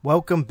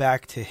Welcome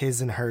back to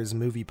His and Hers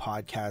Movie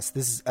Podcast.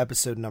 This is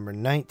episode number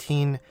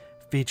 19,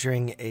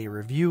 featuring a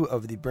review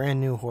of the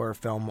brand new horror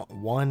film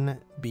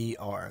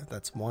 1BR.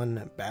 That's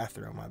one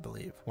bathroom, I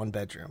believe. One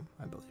bedroom,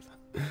 I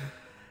believe.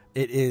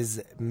 It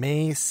is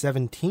May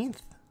 17th.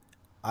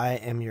 I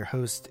am your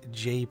host,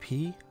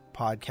 JP,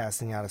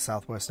 podcasting out of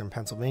southwestern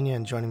Pennsylvania,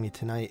 and joining me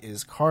tonight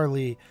is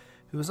Carly,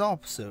 who is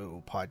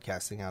also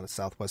podcasting out of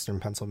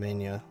southwestern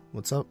Pennsylvania.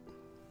 What's up?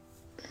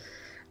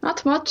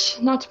 Not much.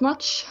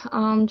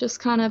 Just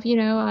kind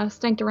of,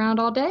 stanked around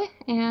all day,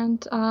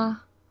 and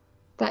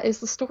that is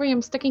the story.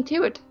 I'm sticking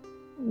to it.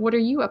 What are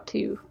you up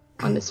to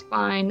on this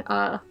fine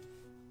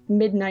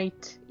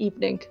midnight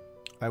evening?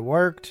 I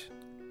worked.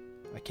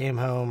 I came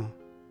home.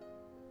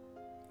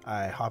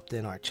 I hopped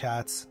in our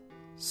chats,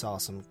 saw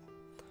some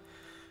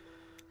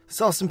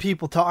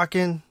people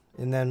talking,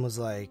 and then was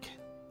like,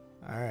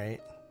 all right,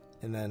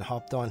 and then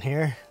hopped on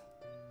here,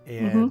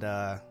 and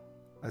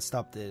I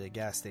stopped at a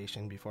gas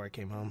station before I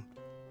came home.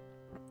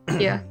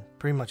 Yeah.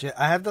 Pretty much it.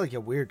 I have like a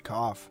weird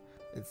cough.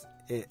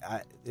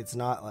 It's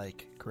not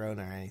like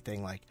Corona or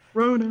anything. Like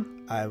Rona.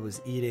 I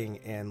was eating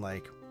and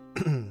like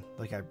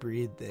like I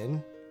breathed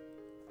in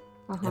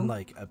and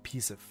like a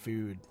piece of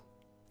food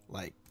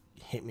like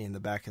hit me in the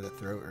back of the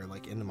throat or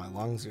like into my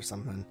lungs or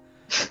something.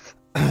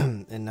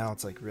 And now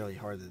it's like really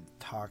hard to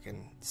talk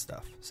and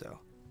stuff. So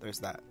there's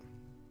that.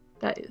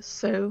 That is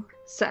so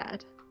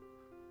sad.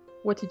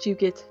 What did you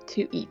get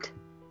to eat?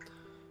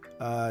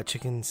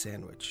 Chicken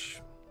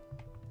sandwich.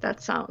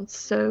 That sounds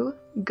so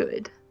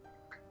good.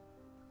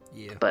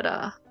 Yeah. But,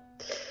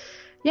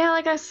 yeah,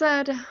 like I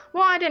said,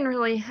 well, I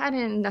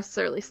didn't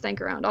necessarily stink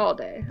around all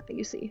day,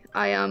 you see.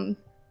 What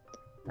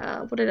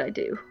did I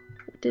do?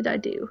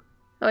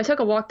 Oh, I took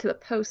a walk to the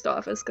post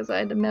office because I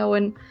had to mail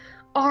an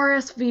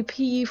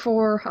RSVP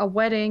for a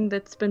wedding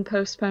that's been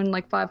postponed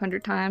like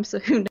 500 times, so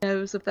who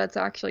knows if that's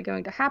actually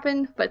going to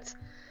happen, but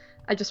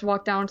I just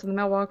walked down to the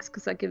mailbox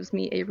because that gives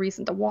me a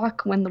reason to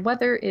walk when the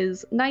weather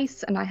is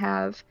nice and I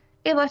have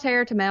a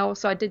letter to mail,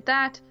 so I did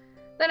that.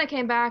 Then I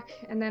came back,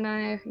 and then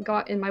I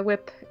got in my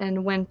whip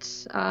and went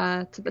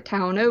to the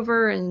town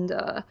over and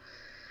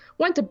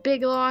went to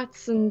Big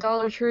Lots and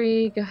Dollar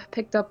Tree,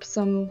 picked up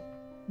some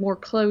more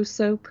clothes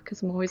soap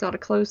because I'm always out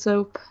of clothes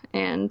soap,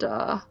 and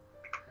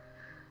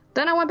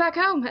then I went back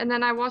home, and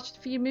then I watched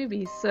a few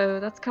movies, so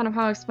that's kind of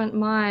how I spent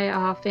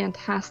my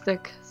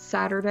fantastic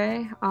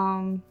Saturday.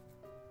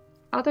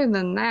 Other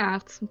than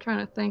that, I'm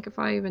trying to think if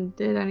I even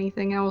did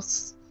anything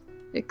else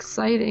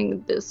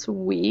exciting this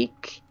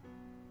week.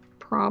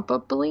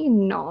 Probably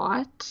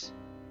not.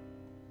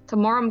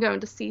 Tomorrow I'm going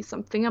to see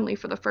some family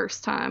for the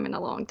first time in a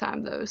long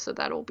time, though, so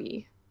that'll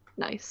be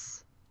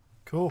nice.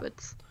 Cool.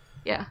 But,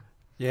 yeah.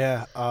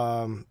 Yeah,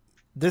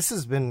 this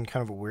has been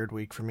kind of a weird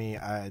week for me.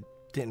 I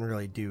didn't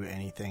really do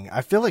anything.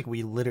 I feel like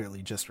we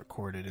literally just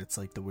recorded. It's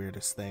like the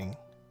weirdest thing.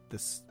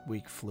 This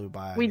week flew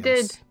by. We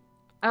did.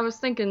 I was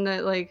thinking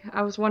that,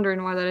 I was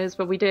wondering why that is,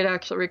 but we did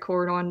actually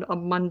record on a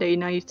Monday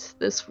night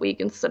this week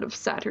instead of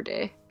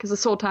Saturday. Because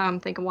this whole time I'm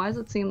thinking, why does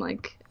it seem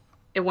like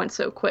it went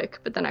so quick?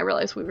 But then I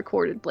realized we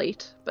recorded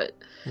late, but...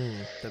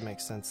 that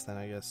makes sense then,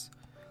 I guess.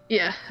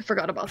 Yeah, I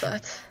forgot about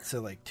that.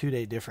 So,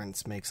 2-day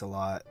difference makes a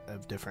lot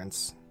of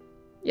difference.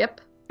 Yep.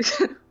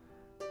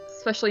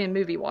 Especially in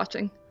movie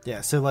watching.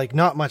 Yeah, so,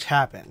 not much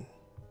happened.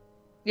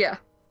 Yeah.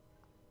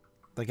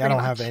 I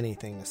don't have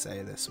anything to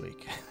say this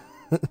week.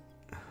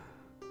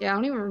 Yeah, I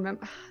don't even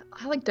remember.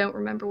 I don't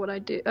remember what I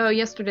do. Oh,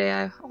 yesterday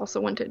I also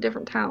went to a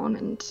different town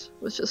and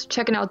was just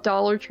checking out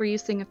Dollar Tree,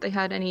 seeing if they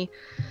had any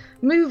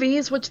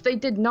movies, which they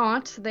did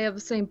not. They have the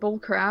same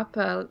bullcrap.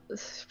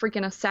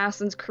 Freaking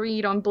Assassin's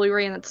Creed on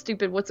Blu-ray and that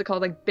stupid, what's it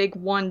called, Big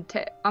One.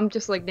 I'm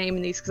just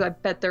naming these because I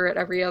bet they're at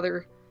every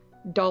other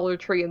Dollar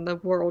Tree in the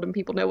world and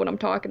people know what I'm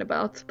talking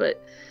about.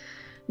 But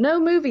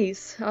no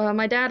movies.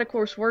 My dad, of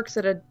course, works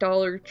at a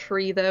Dollar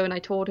Tree, though, and I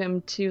told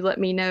him to let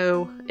me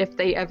know if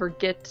they ever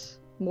get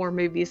more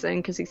movies in,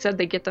 because he said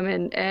they get them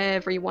in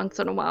every once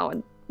in a while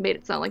and made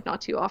it sound like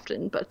not too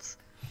often, but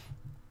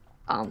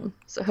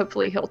so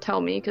hopefully he'll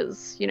tell me,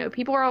 because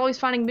people are always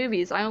finding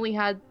movies. I only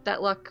had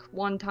that luck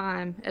one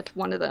time at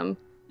one of them.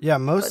 Yeah,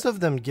 most of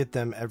them get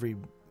them every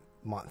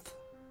month.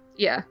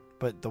 Yeah,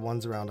 but the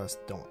ones around us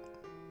don't.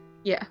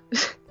 Yeah.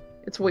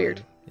 It's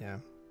weird. Yeah.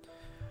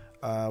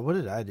 What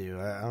did I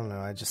do? I don't know.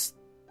 I just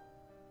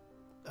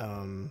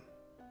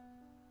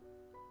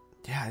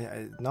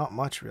yeah, not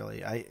much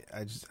really.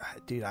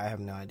 Dude, I have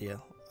no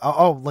idea.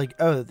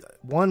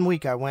 1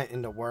 week I went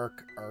into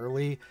work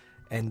early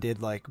and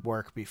did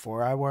work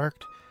before I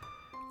worked,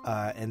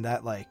 and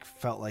that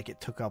felt like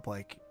it took up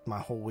my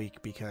whole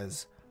week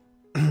because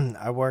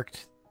I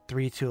worked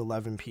 3 to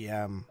 11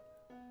 p.m.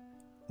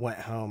 Went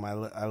home. I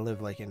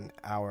live an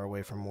hour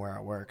away from where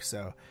I work,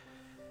 so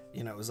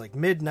it was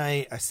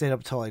midnight. I stayed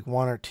up till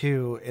 1 or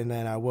 2, and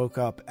then I woke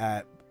up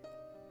at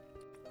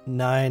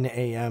 9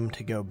 a.m.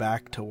 to go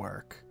back to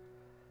work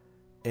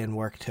and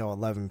work till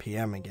 11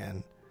 p.m.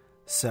 again.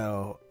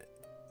 So,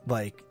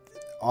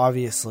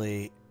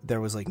 obviously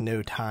there was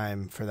no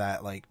time for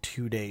that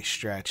 2-day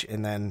stretch.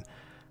 And then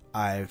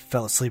I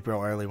fell asleep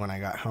real early when I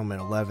got home at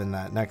 11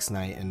 that next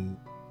night, and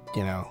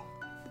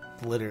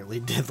literally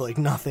did like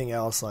nothing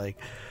else like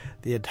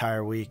the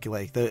entire week.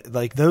 Like that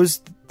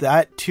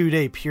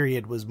 2-day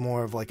period was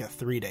more of like a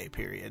 3-day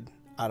period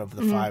out of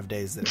the 5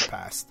 days that had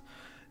passed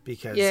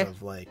because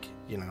of like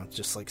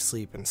just like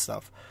sleep and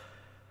stuff.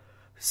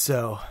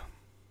 So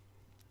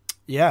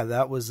yeah,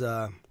 that was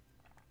a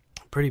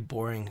pretty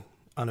boring,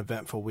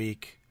 uneventful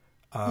week.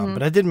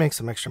 But I did make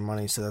some extra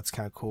money, so that's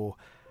kind of cool.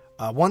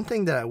 One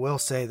thing that I will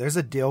say, there's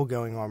a deal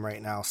going on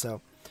right now.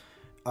 So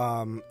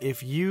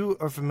if you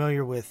are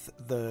familiar with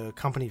the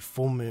company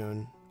Full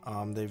Moon,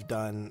 they've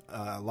done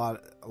a lot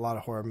of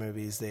horror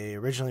movies. They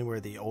originally were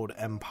the old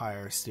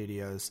Empire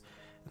Studios,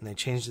 and they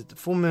changed it to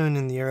Full Moon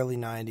in the early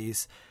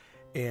 90s,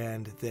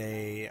 and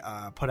they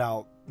put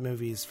out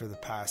movies for the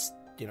past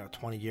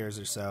 20 years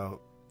or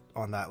so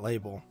on that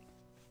label.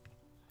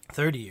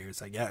 30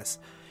 years, I guess.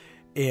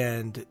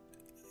 And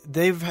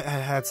they've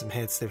had some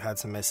hits, they've had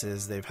some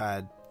misses, they've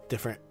had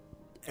different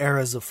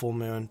eras of Full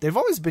Moon. They've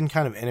always been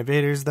kind of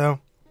innovators, though.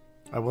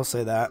 I will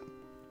say that.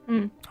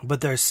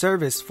 But their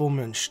service, Full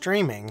Moon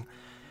Streaming,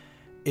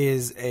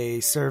 is a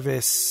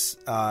service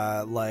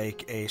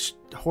like a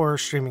horror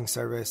streaming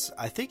service.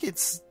 I think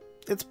it's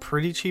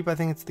pretty cheap. I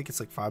think it's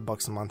like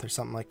 $5 a month or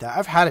something like that.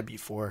 I've had it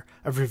before.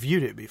 I've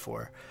reviewed it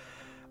before.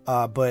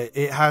 But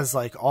it has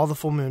like all the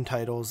Full Moon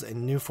titles,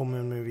 and new Full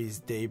Moon movies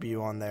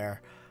debut on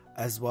there,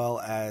 as well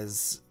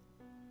as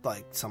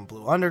like some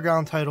Blue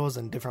Underground titles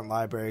and different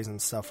libraries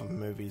and stuff of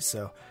movies.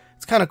 So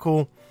it's kind of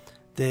cool.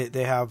 They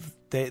have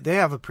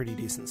a pretty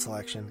decent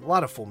selection. A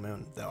lot of Full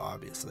Moon though,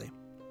 obviously.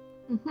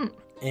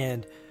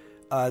 And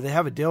they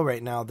have a deal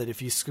right now that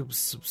if you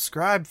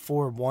subscribe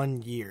for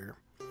 1 year,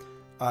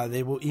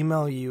 they will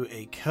email you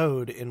a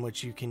code in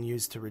which you can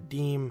use to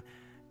redeem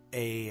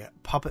a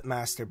Puppet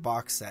Master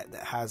box set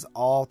that has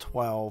all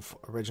 12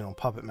 original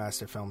Puppet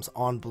Master films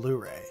on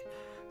Blu-ray.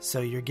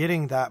 So you're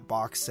getting that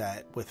box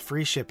set with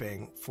free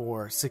shipping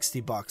for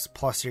 $60,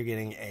 plus you're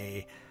getting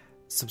a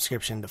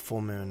subscription to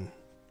Full Moon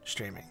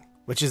Streaming,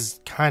 which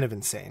is kind of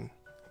insane.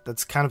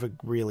 That's kind of a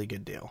really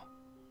good deal.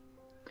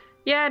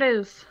 Yeah, it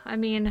is. I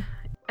mean,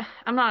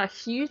 I'm not a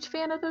huge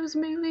fan of those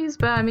movies,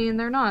 but I mean,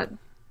 they're not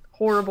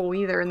horrible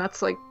either, and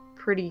that's like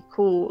pretty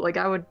cool. Like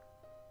I would,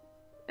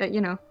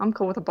 I'm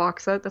cool with a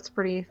box set. That's a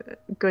pretty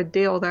good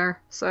deal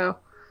there. So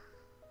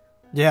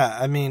yeah,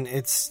 I mean,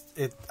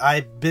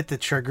 I bit the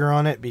trigger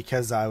on it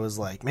because I was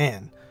like,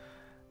 man,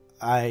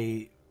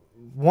 I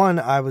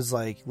was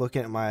like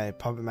looking at my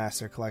Puppet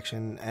Master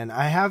collection, and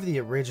I have the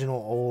original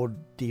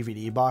old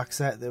DVD box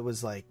set that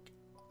was like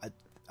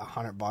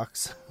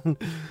 $100.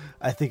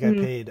 I think I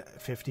paid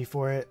 $50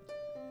 for it,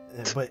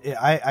 but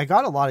I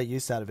got a lot of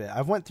use out of it.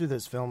 I've went through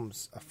those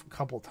films a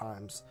couple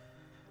times,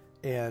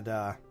 and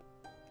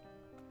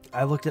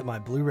I looked at my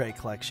Blu-ray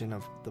collection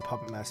of the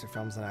Puppet Master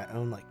films, and I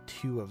own like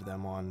 2 of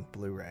them on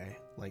Blu-ray,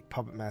 like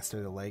Puppet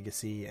Master: The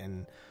Legacy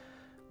and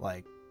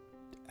like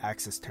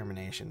Axis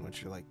Termination,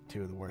 which are like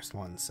 2 of the worst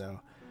ones. So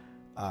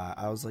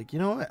I was like, you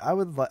know what, I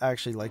would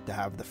actually like to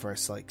have the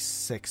first like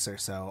 6 or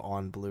so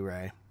on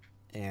Blu-ray,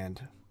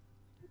 and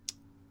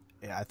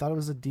yeah, I thought it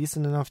was a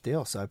decent enough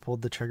deal, so I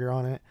pulled the trigger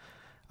on it.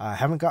 I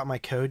haven't got my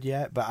code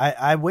yet, but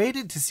I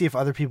waited to see if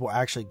other people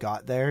actually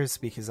got theirs,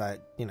 because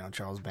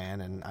Charles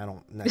Band, and I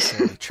don't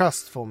necessarily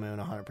trust Full Moon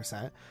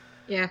 100%.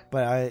 Yeah.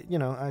 But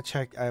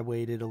I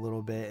waited a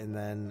little bit, and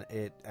then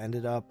it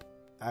ended up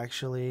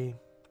actually,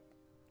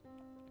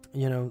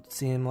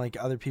 seeing like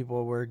other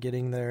people were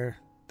getting their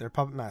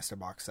Puppet Master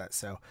box set.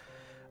 So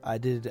I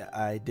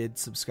did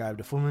subscribe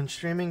to Full Moon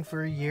Streaming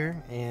for a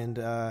year, and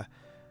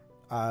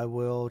I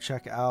will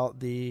check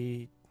out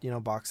the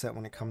box set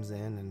when it comes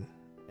in,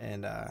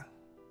 and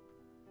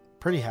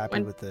pretty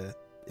happy with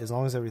as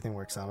long as everything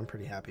works out, I'm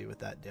pretty happy with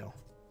that deal.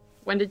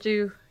 When did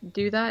you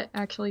do that,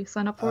 actually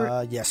sign up for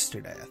it?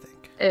 Yesterday, I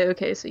think.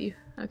 Okay,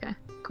 okay,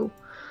 cool.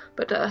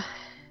 But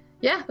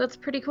yeah, that's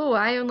pretty cool.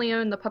 I only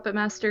own the Puppet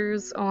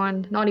Masters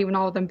on, not even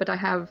all of them, but I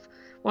have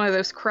one of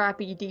those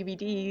crappy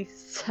DVD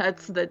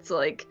sets that's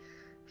like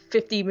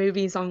 50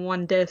 movies on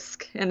one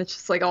disc, and it's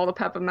just like all the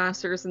Puppet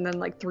Masters, and then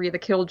like 3 of the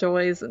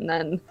Killjoys, and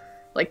then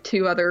like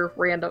 2 other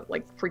random,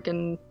 like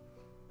freaking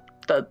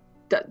the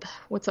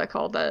what's that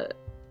called, the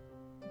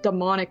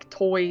Demonic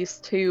Toys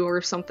 2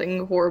 or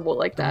something horrible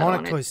like that.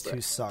 Demonic Toys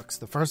 2 sucks.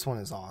 The first one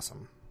is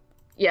awesome.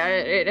 Yeah,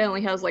 it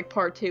only has like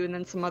part 2 and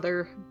then some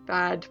other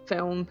bad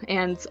film.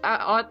 And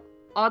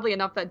oddly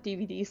enough, that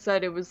DVD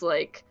set, it was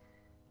like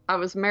I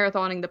was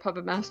marathoning the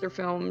Puppet Master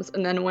films,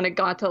 and then when it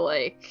got to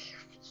like,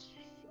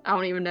 I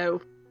don't even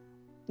know,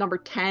 number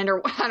 10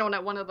 or I don't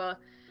know, one of the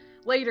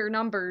later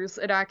numbers,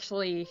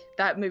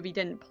 that movie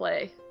didn't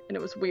play. And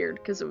it was weird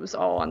because it was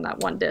all on that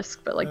one disc,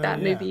 but like that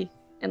movie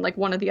and like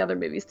one of the other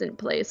movies didn't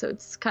play, so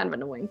it's kind of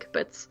annoying.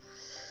 But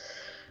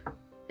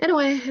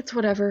anyway, it's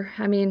whatever.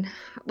 I mean,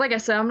 like I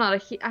said, I'm not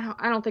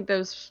I don't think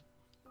those,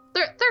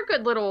 they're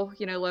good little,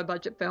 low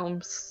budget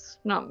films.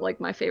 Not like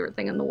my favorite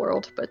thing in the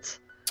world, but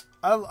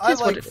I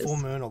like Full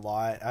Moon a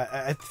lot.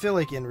 I feel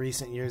like in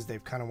recent years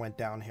they've kind of went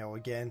downhill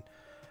again,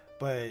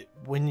 But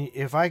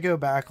if I go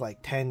back like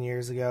 10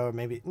 years ago, or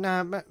maybe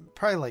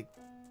probably like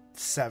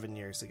 7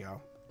 years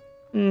ago,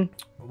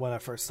 when I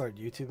first started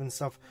YouTube and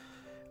stuff,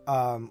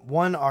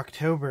 one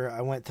October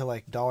I went to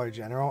like Dollar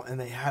General and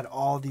they had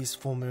all these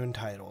full moon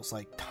titles,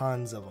 like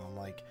tons of them,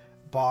 like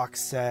box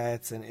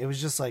sets, and it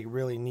was just like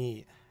really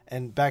neat.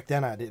 And back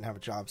then I didn't have a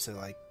job, so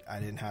like I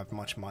didn't have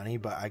much money,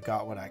 but I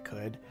got what I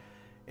could.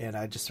 And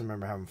I just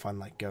remember having fun,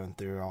 like going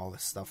through all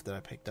this stuff that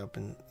I picked up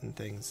and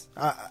things.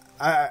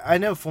 I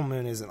know full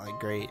moon isn't like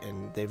great,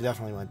 and they've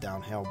definitely went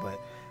downhill, but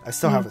I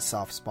still have a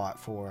soft spot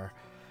for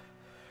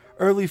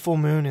early full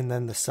moon, and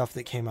then the stuff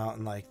that came out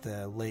in like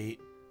the late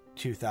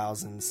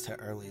 2000s to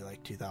early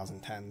like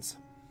 2010s.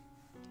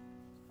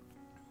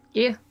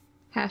 Yeah.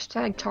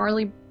 Hashtag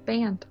Charlie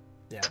Band.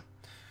 Yeah.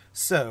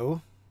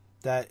 So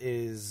that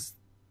is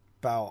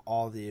about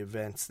all the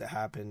events that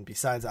happened.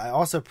 Besides, I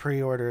also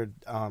pre-ordered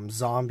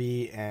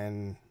Zombie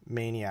and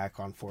Maniac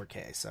on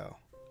 4K, so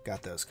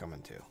got those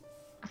coming too.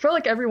 I feel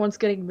like everyone's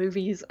getting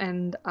movies,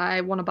 and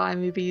I want to buy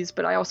movies,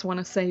 but I also want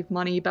to save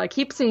money. But I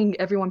keep seeing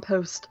everyone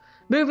post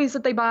movies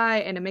that they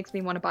buy, and it makes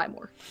me want to buy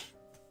more.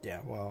 Yeah,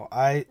 well,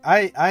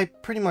 I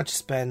pretty much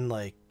spend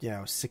like,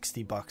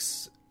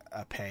 $60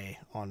 a pay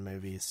on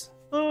movies.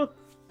 I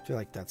feel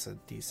like that's a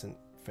decent,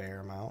 fair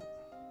amount.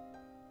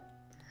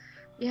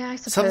 Yeah, I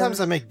suppose. Sometimes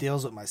I make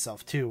deals with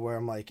myself too, where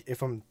I'm like,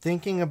 if I'm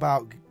thinking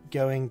about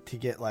going to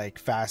get like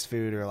fast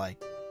food or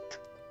like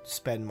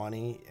spend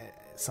money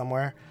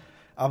somewhere,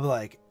 I'll be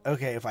like,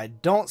 okay, if I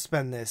don't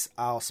spend this,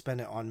 I'll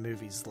spend it on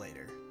movies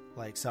later.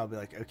 Like, so I'll be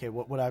like, okay,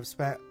 what would I've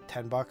spent?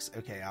 $10?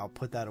 Okay, I'll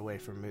put that away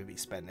for movie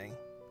spending.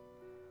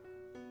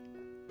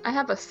 I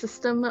have a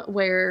system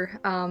where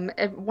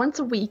once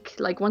a week,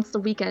 like once the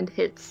weekend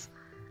hits,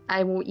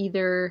 I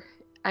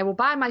will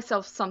buy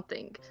myself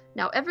something.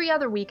 Now, every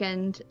other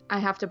weekend, I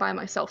have to buy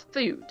myself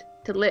food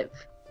to live.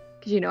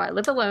 Because, I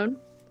live alone,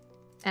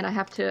 and I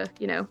have to,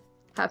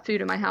 have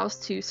food in my house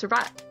to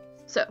survive.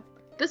 So,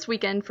 this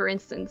weekend, for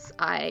instance,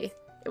 it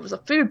was a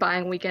food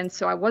buying weekend,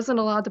 so I wasn't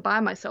allowed to buy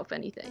myself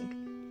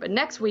anything. But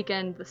next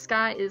weekend, the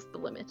sky is the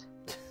limit.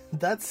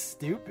 That's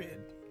stupid.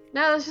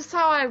 No, that's just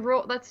how I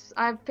roll.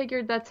 I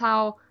figured that's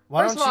how...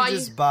 Why don't you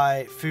just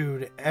buy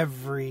food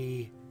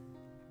every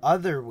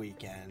other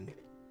weekend?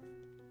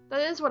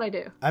 That is what I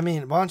do. I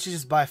mean, why don't you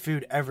just buy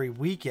food every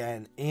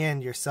weekend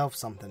and yourself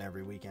something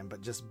every weekend,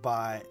 but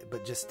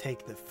just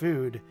take the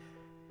food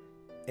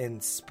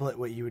and split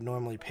what you would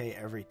normally pay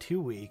every 2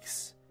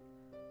 weeks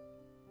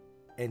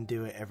and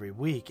do it every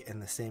week,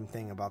 and the same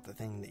thing about the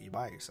thing that you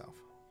buy yourself.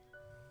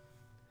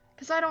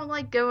 Because I don't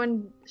like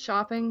going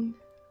shopping,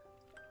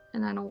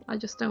 and I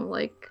just don't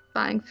like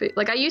buying food.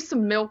 Like, I used to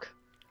milk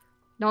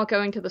not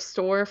going to the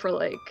store for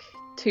like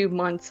 2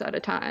 months at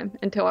a time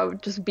until I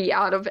would just be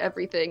out of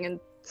everything and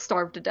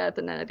starve to death,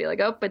 and then I'd be like,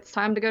 oh, it's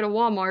time to go to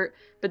Walmart.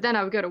 But then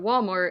I would go to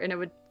Walmart and it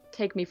would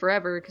take me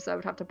forever because I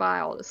would have to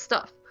buy all this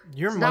stuff.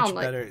 You're much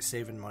better at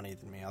saving money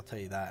than me, I'll tell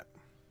you that.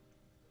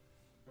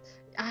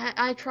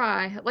 I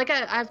try. Like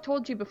I've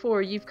told you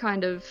before, you've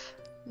kind of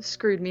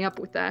screwed me up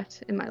with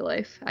that in my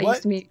life. I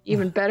used to be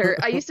even better.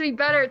 I used to be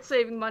better at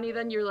saving money.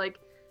 Then you're like,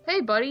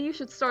 hey buddy, you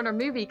should start a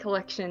movie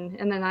collection.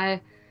 And then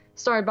I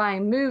started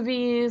buying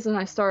movies, and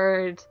I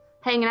started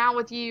hanging out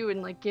with you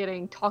and like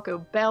getting Taco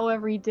Bell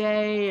every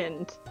day.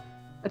 And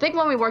I think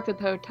when we worked at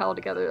the hotel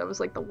together, that was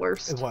like the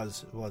worst. It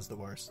was the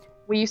worst.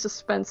 We used to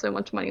spend so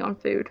much money on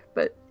food,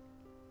 but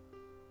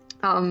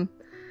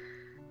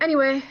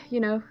anyway,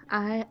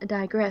 I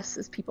digress,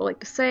 as people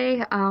like to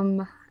say.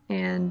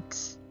 And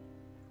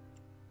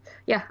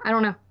yeah, I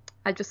don't know.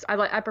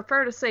 I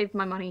prefer to save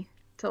my money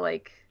to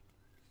like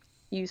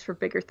use for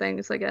bigger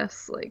things, I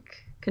guess, like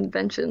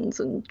conventions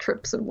and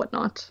trips and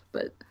whatnot,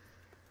 but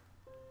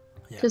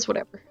just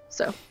whatever.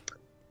 So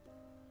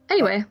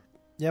anyway.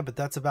 Yeah, but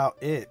that's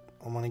about it.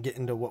 I want to get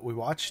into what we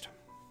watched.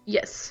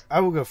 Yes. I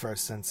will go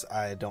first since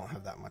I don't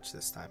have that much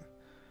this time.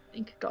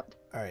 Thank God.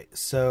 All right.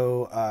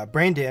 So,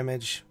 Brain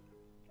Damage.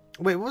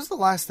 Wait, what was the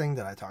last thing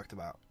that I talked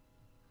about?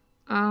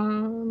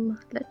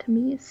 Let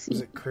me see.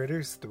 Was it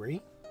Critters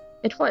 3?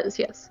 It was,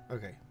 yes.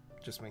 Okay.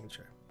 Just making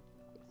sure.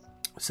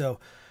 So,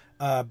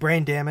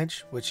 Brain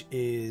Damage, which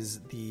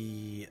is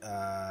the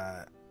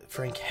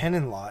Frank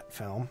Henenlotter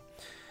film.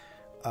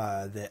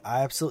 That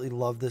I absolutely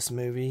love this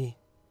movie.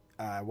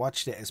 I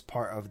watched it as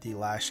part of the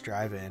last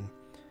drive-in,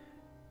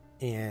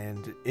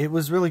 and it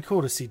was really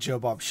cool to see Joe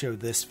Bob show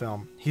this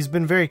film. He's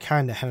been very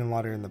kind to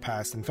Henenlotter in the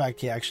past. In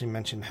fact, he actually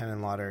mentioned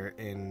Henenlotter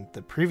in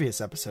the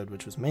previous episode,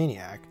 which was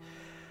Maniac,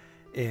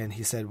 and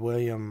he said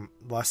William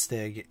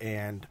Lustig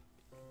and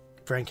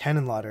Frank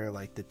Henenlotter,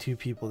 like the two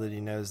people that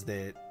he knows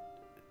that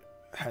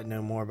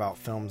know more about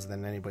films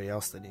than anybody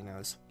else that he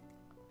knows.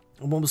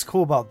 And what was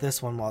cool about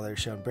this one, while they were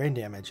showing Brain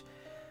Damage,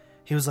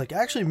 he was like,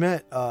 I actually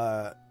met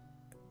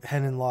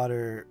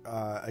Henenlotter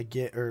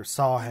again, or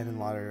saw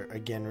Henenlotter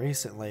again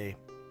recently.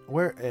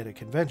 Where at a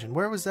convention?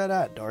 Where was that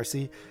at,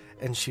 Darcy?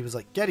 And she was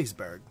like,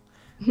 Gettysburg.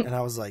 And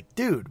I was like,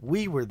 dude,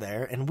 we were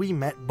there, and we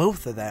met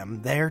both of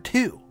them there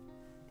too.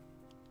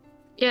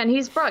 Yeah, and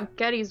he's brought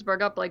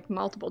Gettysburg up like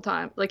multiple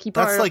times. Like he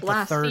brought it up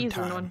last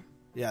season.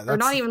 Yeah, Or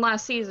not that's even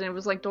last season. It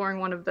was like during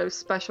one of those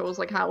specials,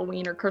 like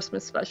Halloween or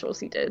Christmas specials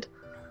he did.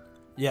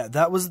 yeah,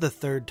 that was the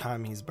third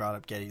time he's brought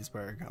up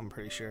Gettysburg, I'm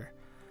pretty sure.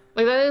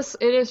 Like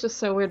it is just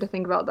so weird to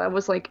think about. That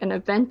was like an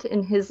event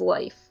in his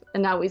life,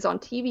 and now he's on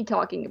TV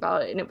talking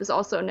about it, and it was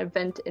also an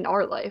event in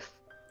our life.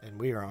 And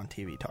we are on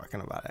TV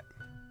talking about it.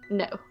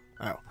 No.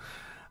 Oh.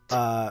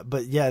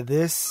 But yeah,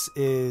 this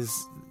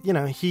is, you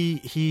know,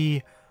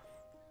 he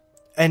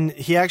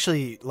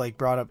actually like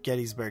brought up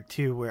Gettysburg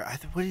too, where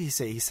what did he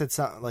say? He said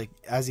something like,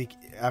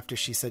 after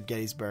she said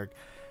Gettysburg,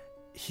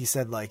 he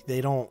said like, they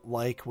don't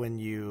like when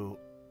you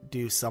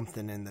do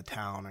something in the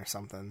town or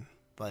something,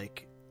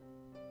 like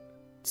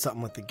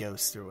something with the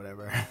ghost or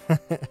whatever.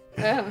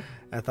 Yeah.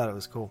 I thought it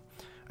was cool.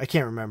 I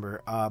can't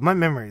remember. My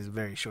memory is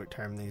very short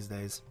term these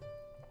days.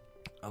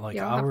 Like,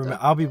 Yeah,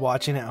 I'll be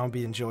watching it, I'll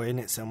be enjoying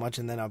it so much,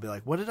 and then I'll be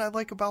like, what did I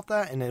like about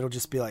that? And it'll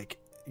just be like,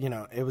 you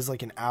know, it was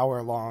like an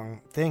hour-long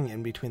thing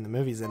in between the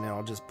movies, and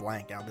I'll just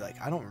blank. I'll be like,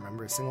 I don't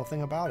remember a single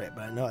thing about it,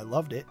 but I know I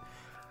loved it.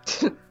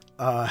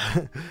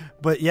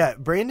 But yeah,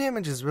 Brain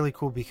Damage is really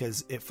cool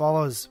because it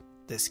follows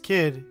this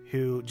kid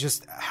who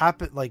just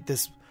happened, like,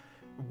 this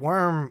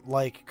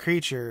worm-like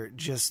creature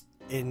just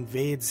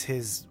invades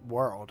his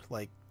world.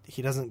 Like,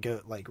 he doesn't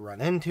go, like,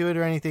 run into it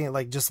or anything. It,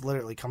 like, just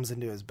literally comes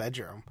into his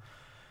bedroom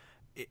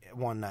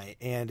one night,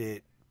 and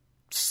it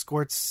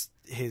squirts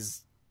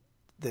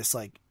this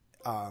like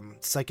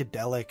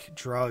psychedelic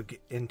drug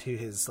into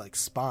his like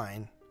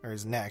spine or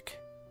his neck,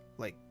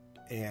 like,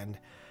 and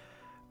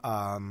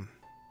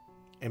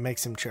it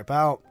makes him trip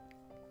out,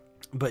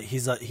 but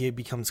he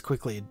becomes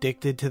quickly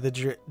addicted to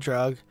the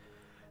drug,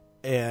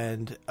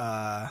 and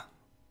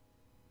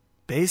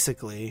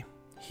basically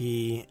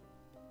he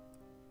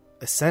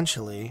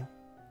essentially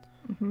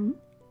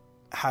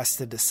has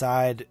to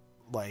decide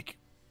like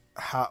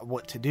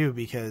what to do,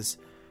 because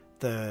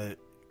the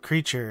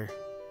creature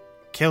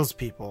kills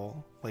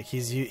people. Like,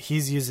 he's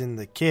using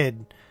the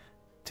kid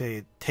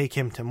to take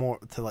him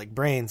to like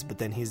brains, but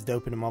then he's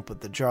doping him up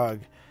with the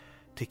drug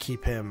to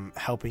keep him,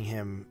 helping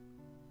him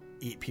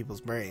eat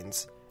people's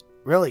brains.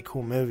 Really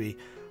cool movie.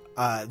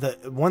 The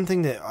one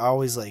thing that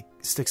always like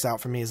sticks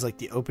out for me is like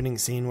the opening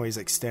scene where he's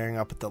like staring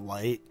up at the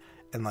light,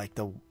 and like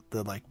the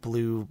like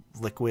blue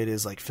liquid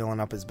is like filling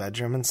up his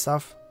bedroom and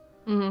stuff.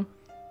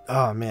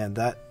 Oh man,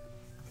 that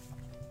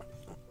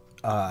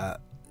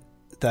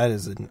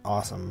is an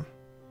awesome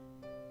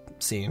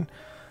scene.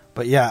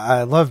 But yeah,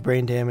 I love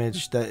Brain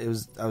Damage. I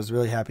was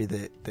really happy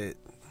that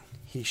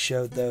he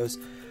showed those.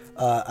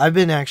 I've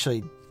been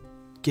actually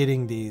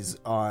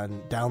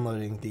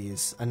downloading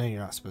these. I know you're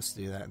not supposed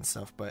to do that and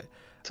stuff, but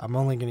I'm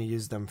only going to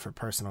use them for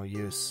personal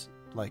use,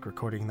 like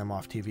recording them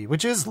off TV,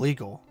 which is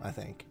legal, I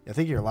think. I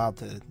think you're allowed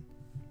to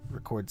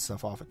record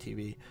stuff off of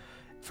TV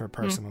for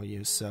personal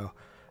use. So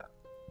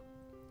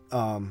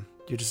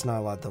you're just not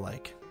allowed to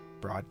like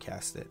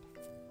broadcast it.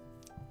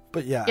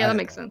 But yeah, that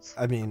makes sense.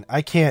 I mean,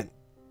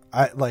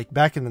 I like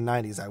back in the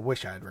 90s, I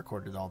wish I had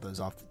recorded all those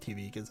off the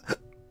TV, because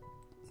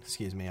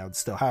excuse me, I would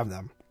still have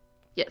them.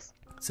 Yes.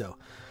 So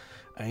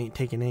I ain't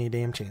taking any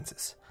damn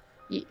chances.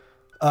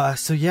 Yeah.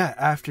 So yeah,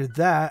 after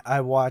that, I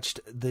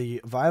watched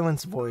The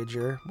Violence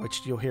Voyager,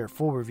 which you'll hear a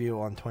full review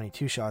on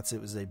 22 Shots.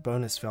 It was a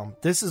bonus film.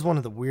 This is one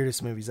of the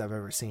weirdest movies I've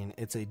ever seen.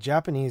 It's a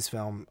Japanese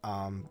film.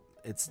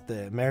 It's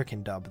the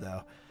American dub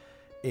though,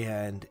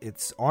 and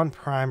it's on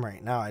Prime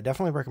right now. I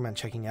definitely recommend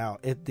checking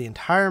out it. The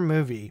entire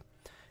movie.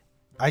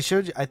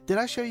 Did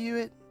I show you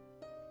it?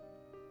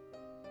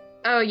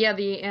 Oh yeah,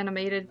 the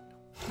animated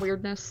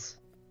weirdness.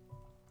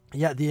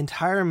 Yeah, the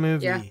entire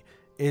movie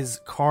is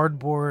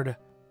cardboard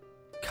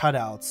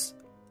cutouts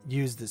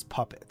used as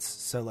puppets.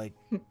 So like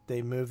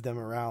they move them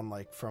around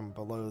like from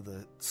below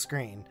the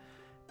screen,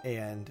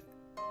 and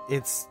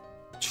it's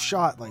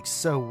shot like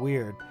so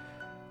weird.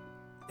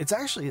 It's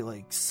actually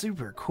like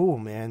super cool,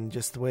 man,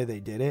 just the way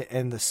they did it,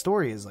 and the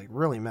story is like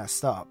really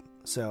messed up.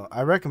 So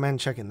I recommend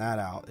checking that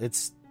out.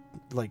 It's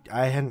like,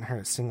 I hadn't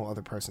heard a single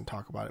other person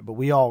talk about it, but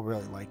we all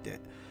really liked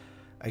it.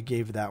 I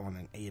gave that one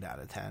an 8 out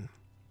of 10.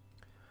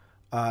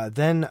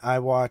 Then I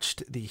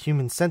watched The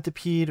Human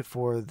Centipede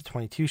for the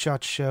 22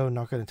 Shots show.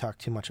 Not going to talk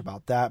too much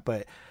about that,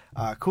 but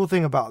cool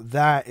thing about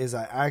that is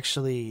I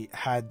actually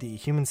had the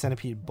Human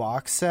Centipede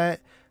box set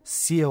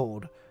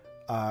sealed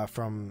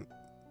from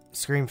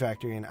Scream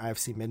Factory and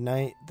IFC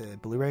Midnight, the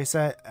Blu-ray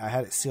set. I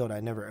had it sealed.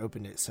 I never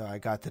opened it, so I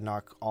got to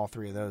knock all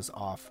three of those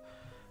off.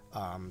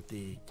 Trying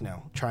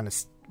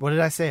to, what did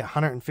I say,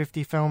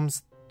 150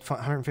 films,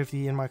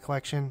 150 in my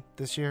collection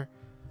this year?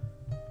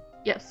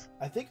 Yes.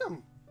 I think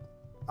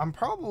I'm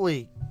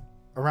probably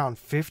around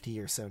 50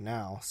 or so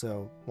now,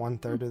 so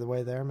 1/3 of the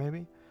way there,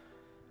 maybe.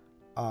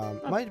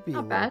 Might be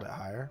a little bit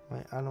higher.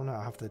 I don't know.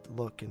 I'll have to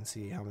look and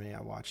see how many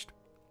I watched.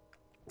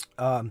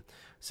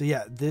 So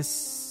yeah,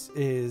 this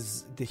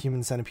is The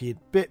Human Centipede.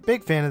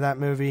 Big fan of that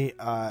movie.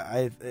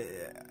 I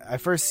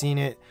first seen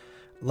it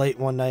late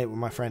one night with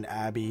my friend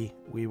Abby.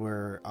 We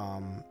were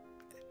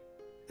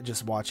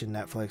just watching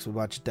Netflix. We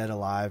watched Dead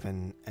Alive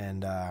and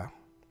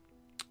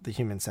The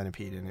Human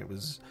Centipede, and it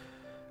was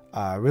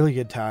a really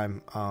good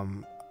time.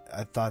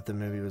 I thought the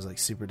movie was like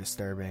super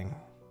disturbing.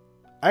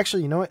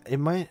 Actually, you know what? It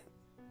might.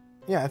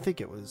 Yeah, I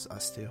think it was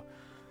Us too.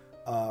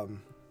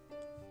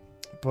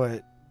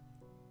 But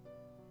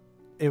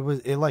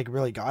it like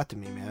really got to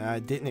me, man. I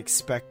didn't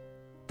expect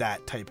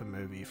that type of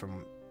movie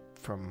from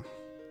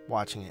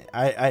watching it.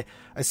 I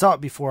saw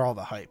it before all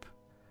the hype.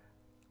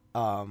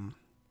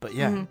 But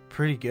yeah,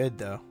 pretty good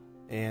though.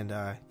 And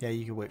yeah,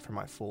 you can wait for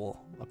my full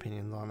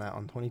opinions on that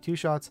on 22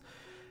 Shots.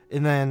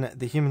 And then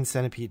the Human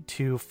Centipede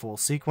 2 full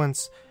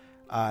sequence.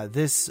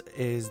 This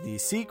is the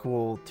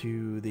sequel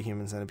to the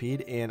Human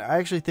Centipede, and I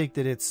actually think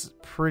that it's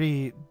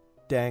pretty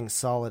dang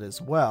solid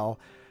as well.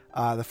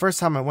 The first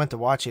time I went to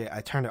watch it,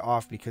 I turned it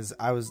off because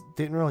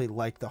didn't really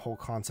like the whole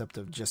concept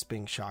of just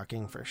being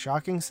shocking for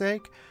shocking's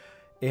sake,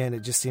 and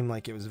it just seemed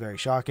like it was very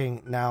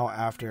shocking. Now,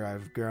 after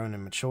I've grown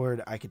and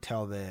matured, I could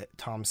tell that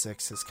Tom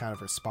Six is kind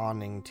of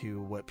responding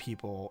to what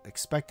people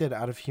expected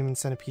out of Human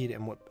Centipede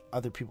and what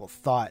other people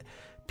thought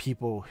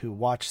people who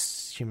watch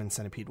Human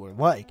Centipede were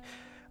like.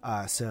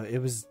 So it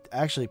was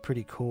actually a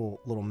pretty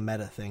cool little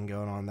meta thing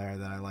going on there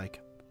that I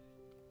like.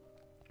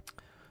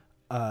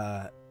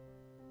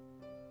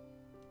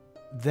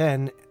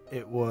 Then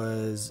it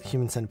was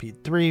Human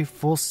Centipede 3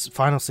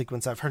 final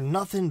sequence. I've heard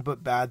nothing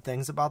but bad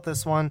things about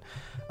this one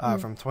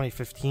from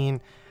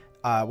 2015.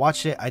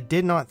 Watched it. I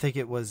did not think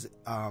it was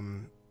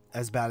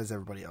as bad as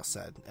everybody else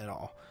said at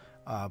all.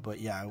 But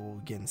yeah, I will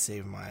again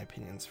save my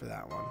opinions for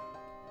that one.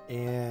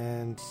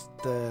 And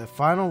the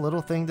final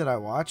little thing that I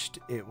watched,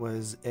 it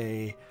was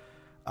a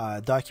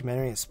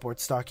documentary, a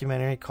sports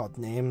documentary called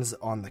Names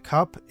on the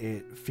Cup.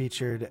 It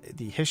featured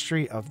the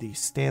history of the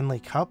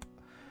Stanley Cup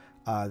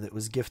that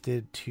was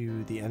gifted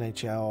to the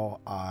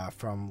NHL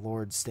from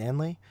Lord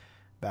Stanley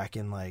back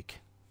in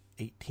like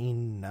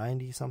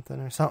 1890 something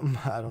or something.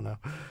 I don't know.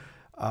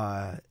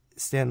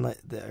 Stanley,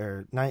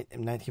 or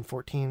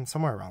 1914,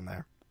 somewhere around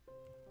there.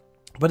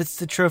 But it's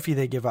the trophy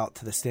they give out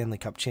to the Stanley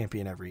Cup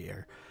champion every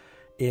year.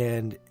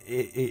 And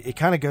it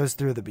kind of goes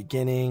through the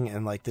beginning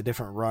and like the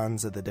different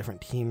runs that the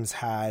different teams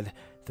had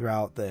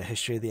throughout the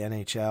history of the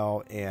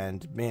NHL.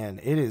 And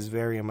man, it is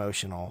very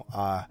emotional.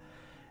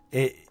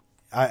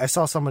 I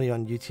saw somebody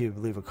on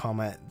YouTube leave a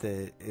comment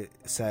that it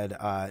said,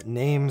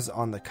 names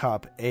on the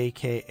cup,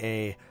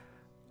 aka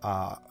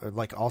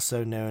like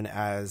also known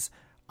as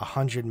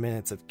 100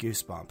 minutes of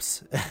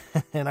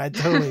goosebumps. And I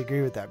totally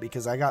agree with that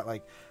because I got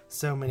like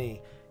so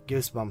many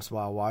goosebumps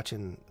while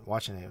watching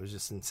it. It was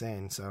just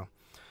insane. So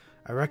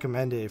I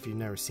recommend it if you've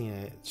never seen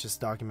it. It's just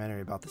a documentary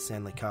about the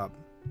Stanley Cup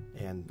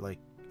and like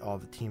all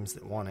the teams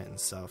that won it and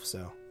stuff.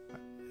 So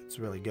it's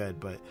really good.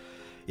 But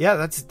yeah,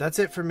 that's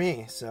it for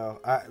me. So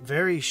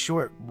very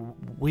short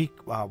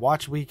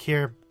watch week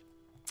here.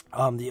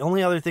 The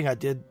only other thing I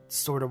did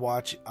sort of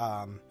watch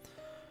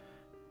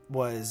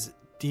was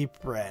Deep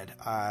Red,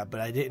 but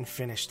I didn't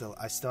finish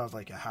I still have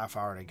like a half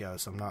hour to go.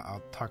 So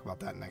I'll talk about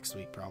that next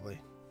week probably.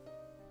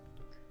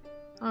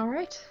 All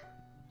right.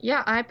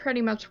 Yeah, I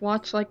pretty much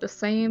watch like the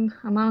same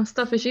amount of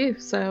stuff as you,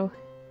 so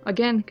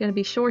again, gonna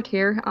be short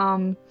here.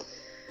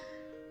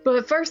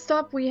 But first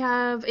up, we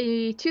have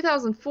a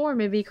 2004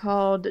 movie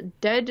called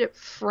Dead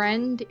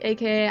Friend,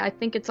 aka I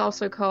think it's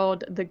also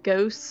called The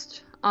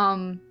Ghost.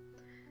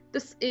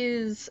 This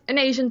is an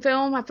Asian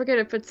film. I forget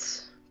if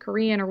it's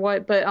Korean or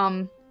what, but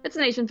it's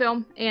an Asian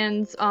film,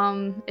 and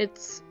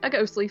it's a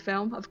ghostly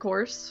film, of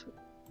course.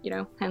 You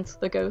know, hence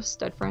The Ghost,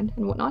 Dead Friend,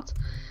 and whatnot.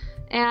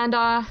 And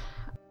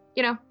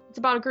you know, it's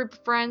about a group of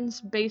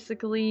friends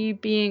basically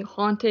being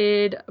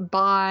haunted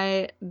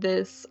by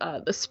this,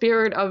 the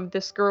spirit of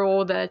this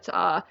girl that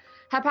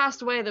had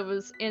passed away that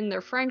was in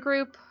their friend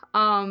group.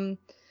 Yeah,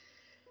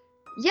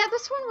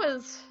 this one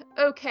was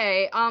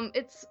okay.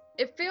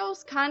 It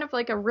feels kind of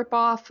like a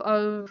ripoff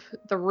of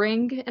The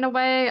Ring in a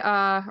way,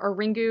 or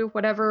Ringu,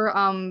 whatever,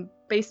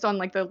 based on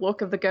like the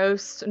look of the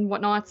ghost and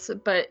whatnot,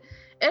 but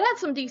it had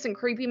some decent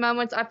creepy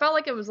moments. I felt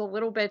like it was a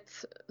little bit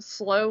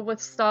slow with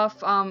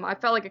stuff. I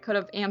felt like it could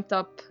have amped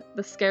up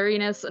the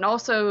scariness, and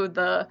also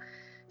the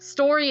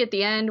story at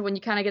the end when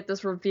you kind of get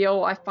this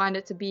reveal. I find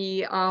it to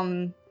be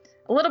a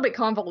little bit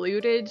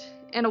convoluted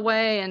in a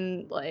way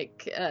and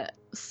like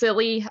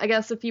silly, I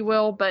guess, if you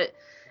will. But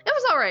it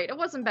was all right. It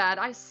wasn't bad.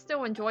 I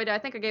still enjoyed it. I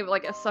think I gave it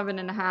like a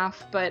 7.5,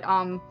 but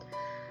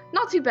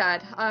not too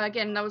bad.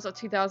 Again, that was a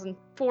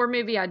 2004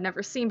 movie I'd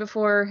never seen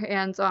before,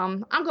 and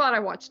I'm glad I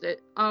watched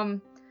it.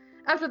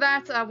 After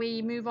that,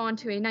 we move on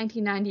to a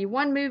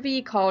 1991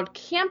 movie called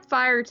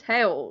Campfire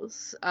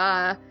Tales.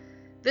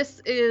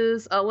 This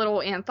is a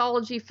little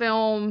anthology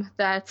film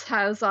that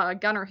has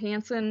Gunnar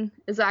Hansen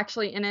is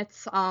actually in it.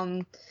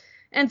 And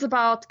it's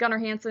about Gunnar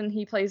Hansen.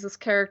 He plays this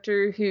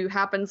character who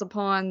happens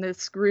upon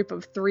this group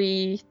of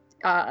three,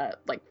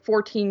 like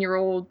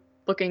 14-year-old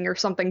looking or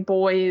something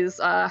boys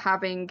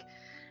having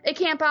a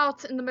camp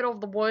out in the middle of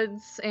the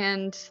woods,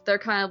 and they're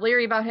kind of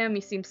leery about him.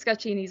 He seems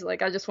sketchy, and he's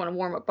like, I just want to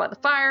warm up by the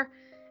fire.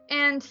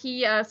 And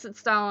he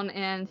sits down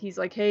and he's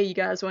like, hey, you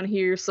guys want to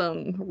hear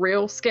some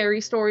real scary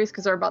stories?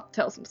 Because they're about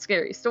to tell some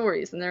scary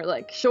stories. And they're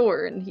like,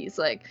 sure. And he's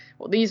like,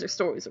 well, these are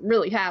stories that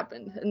really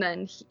happened. And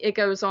then it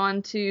goes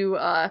on to,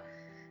 I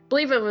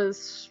believe it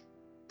was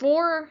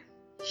 4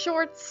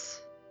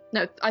 shorts.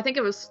 No, I think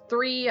it was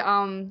 3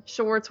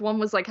 shorts. One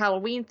was like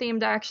Halloween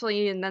themed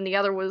actually, and then the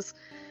other was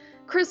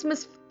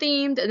Christmas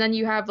themed, and then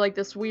you have like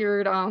this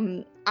weird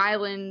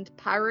island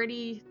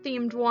piratey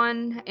themed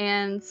one.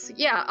 And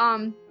yeah,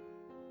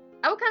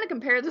 I would kind of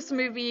compare this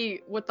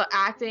movie with the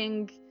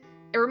acting.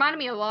 It reminded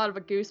me a lot of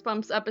a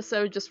Goosebumps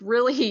episode, just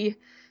really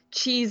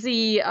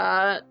cheesy,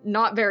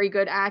 not very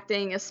good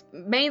acting,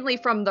 mainly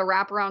from the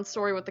wraparound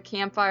story with the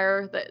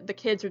campfire. The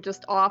kids are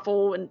just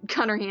awful, and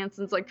Gunnar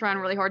Hansen's like trying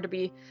really hard to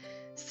be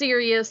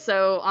serious.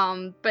 So,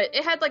 but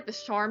it had like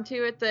this charm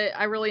to it that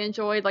I really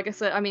enjoyed. Like I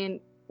said, I mean,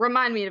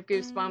 remind me of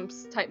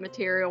Goosebumps type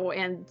material,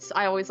 and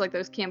I always like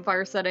those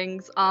campfire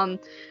settings.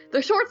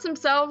 The shorts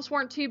themselves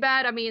weren't too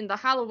bad. I mean, the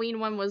Halloween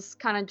one was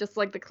kind of just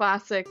like the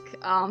classic,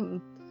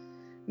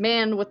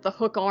 man with the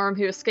hook arm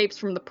who escapes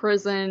from the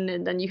prison,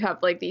 and then you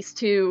have like these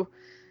 2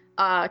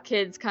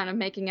 kids kind of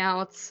making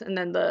out, and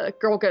then the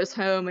girl goes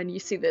home and you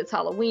see that it's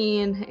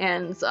Halloween,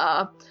 and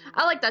I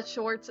like that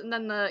short. And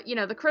then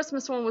the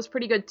Christmas one was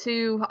pretty good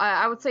too.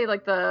 I would say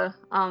like the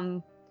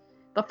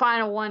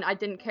final one I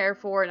didn't care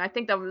for, and I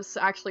think that was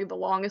actually the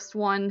longest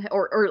one,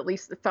 or at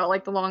least it felt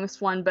like the longest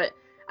one, but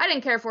I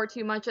didn't care for it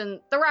too much, and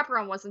the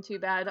wraparound wasn't too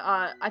bad.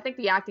 I think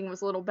the acting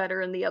was a little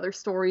better in the other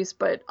stories,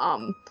 but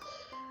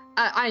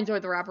I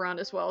enjoyed the wraparound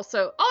as well.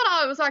 So all in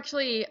all, it was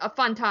actually a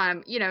fun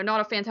time. Not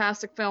a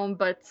fantastic film,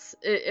 but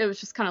it was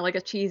just kind of like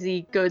a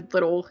cheesy, good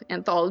little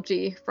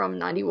anthology from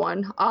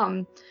 91.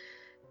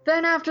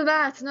 Then after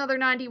that, another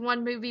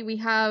 91 movie, we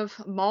have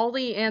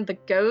Molly and the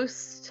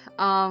Ghost.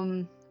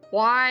 Why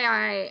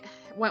I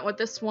went with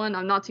this one,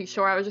 I'm not too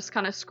sure. I was just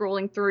kind of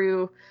scrolling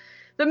through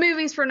the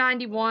movies for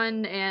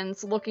 91 and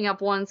looking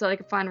up ones that I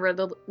could find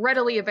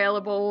readily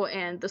available,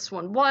 and this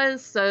one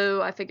was,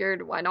 so I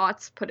figured why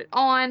not put it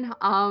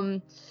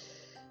on.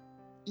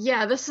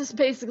 Yeah, this is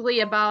basically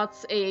about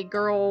a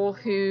girl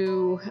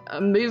who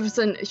moves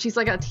in. She's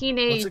like a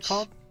teenage. What's it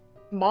called?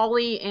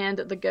 Molly and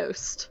the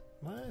Ghost.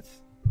 What?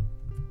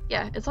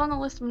 Yeah, it's on the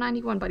list of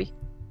 91, buddy.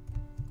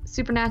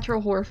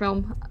 Supernatural horror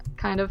film,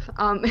 kind of.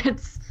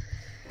 It's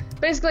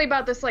basically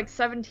about this like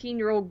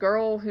 17-year-old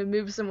girl who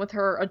moves in with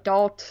her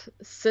adult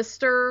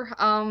sister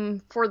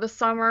for the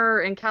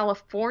summer in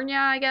California,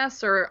 I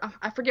guess, or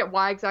I forget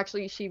why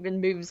exactly she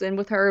even moves in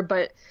with her,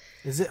 but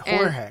is it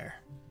horror hair?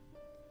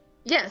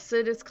 Yes,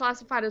 it is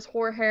classified as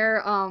horror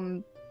hair.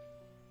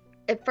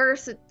 At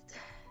first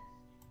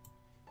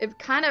it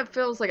kind of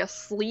feels like a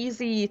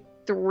sleazy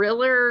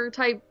thriller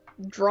type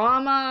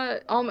drama.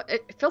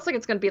 It feels like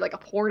it's going to be like a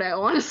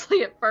porno,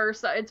 honestly, at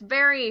first.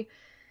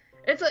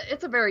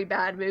 It's a very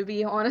bad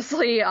movie,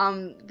 honestly.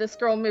 This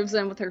girl moves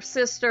in with her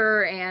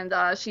sister, and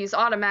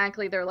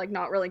they're like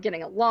not really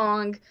getting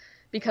along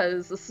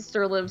because the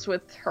sister lives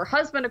with her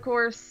husband, of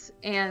course,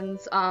 and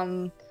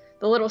the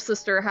little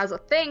sister has a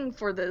thing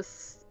for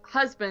this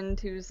husband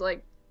who's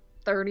like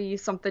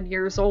 30-something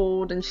years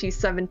old, and she's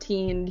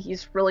 17.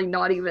 He's really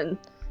not even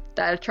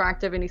that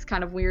attractive, and he's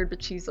kind of weird,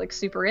 but she's like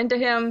super into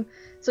him.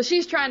 So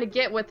she's trying to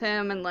get with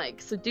him and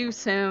like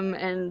seduce him,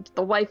 and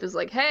the wife is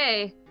like,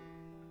 hey,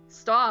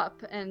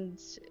 stop. And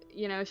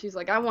she's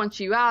like, I want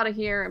you out of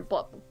here, and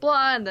blah blah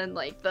blah. And then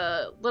like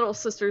the little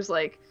sister's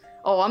like,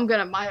 oh,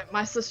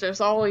 my sister's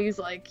always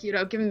like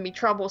giving me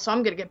trouble, so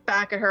I'm gonna get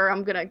back at her.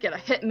 I'm gonna get a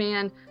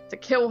hitman to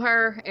kill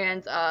her.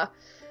 And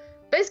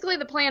basically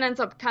the plan ends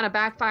up kind of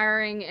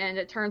backfiring, and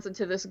it turns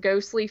into this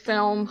ghostly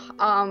film.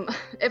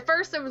 At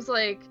first it was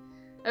like,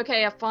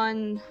 okay, a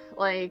fun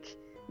like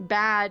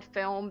bad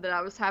film that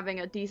I was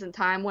having a decent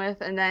time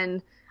with, and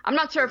then I'm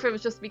not sure if it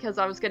was just because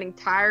I was getting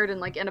tired and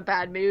like in a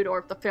bad mood, or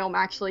if the film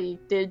actually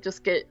did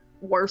just get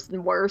worse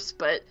and worse.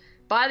 But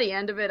by the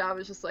end of it, I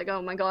was just like, oh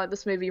my god,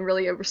 this movie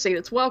really overstayed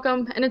its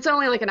welcome. And it's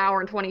only like an hour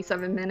and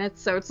 27 minutes,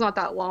 so it's not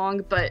that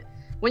long. But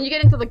when you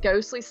get into the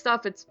ghostly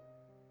stuff, it's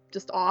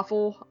just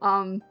awful.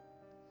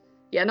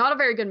 Yeah, not a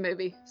very good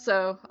movie.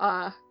 So,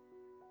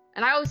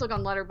 and I always look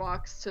on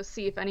Letterboxd to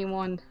see if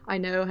anyone I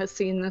know has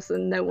seen this,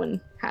 and no one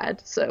had.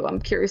 So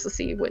I'm curious to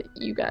see what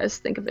you guys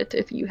think of it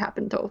if you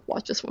happen to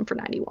watch this one for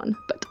 91.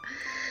 But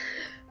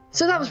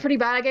so that was pretty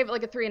bad. I gave it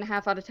like a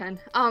 3.5 out of 10.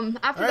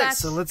 After that,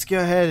 so let's go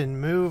ahead and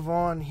move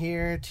on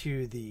here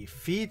to the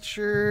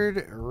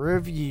featured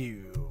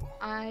review.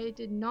 I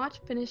did not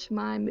finish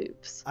my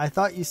moves. I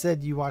thought you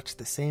said you watched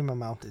the same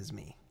amount as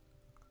me.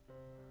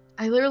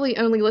 I literally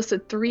only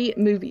listed 3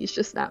 movies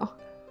just now.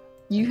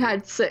 You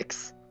had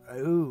 6.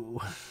 Oh.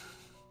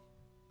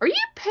 Are you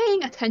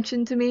paying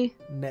attention to me?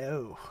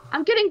 No.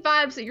 I'm getting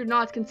vibes that you're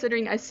not,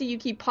 considering I see you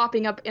keep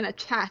popping up in a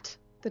chat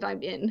that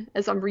I'm in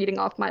as I'm reading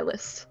off my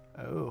list.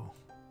 Oh.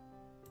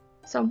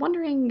 So I'm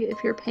wondering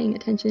if you're paying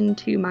attention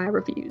to my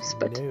reviews,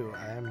 but... No,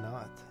 I am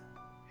not.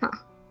 Huh.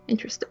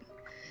 Interesting.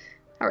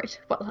 Alright,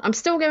 well, I'm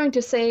still going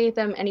to say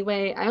them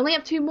anyway. I only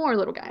have 2 more,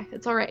 little guy.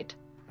 It's alright.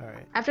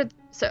 Alright.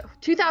 So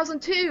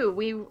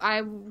 2002,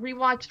 I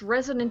rewatched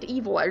Resident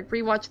Evil. I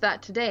rewatched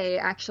that today,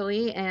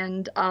 actually,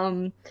 and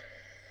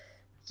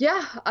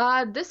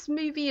this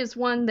movie is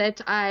one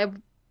that I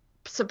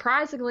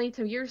surprisingly,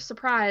 to your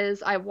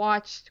surprise, I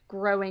watched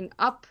Growing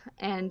Up,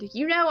 and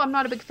I'm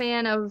not a big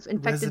fan of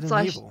infected Resident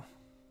slash. Evil.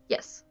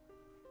 Yes,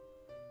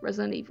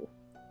 Resident Evil.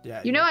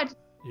 Yeah, You know, I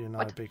you're not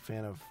what? a big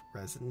fan of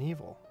Resident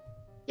Evil.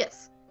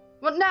 Yes.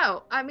 Well,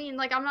 no, I mean,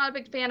 like, I'm not a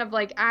big fan of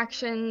like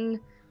action,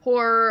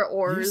 horror, You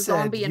or said,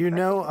 zombie infected.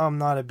 I'm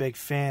not a big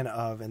fan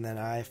of, and then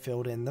I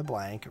filled in the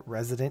blank,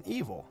 Resident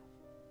Evil.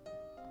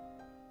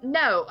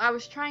 No, I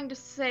was trying to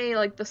say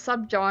like the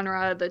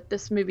subgenre that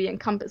this movie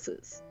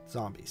encompasses.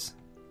 Zombies.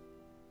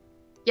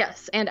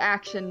 Yes, and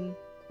action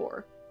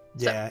horror.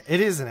 Yeah, it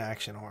is an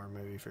action horror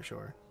movie for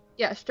sure.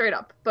 Yeah, straight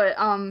up. But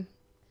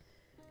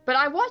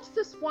I watched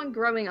this one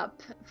growing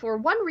up for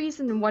one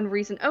reason and one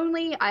reason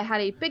only. I had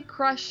a big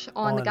crush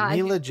on the guy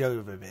Mila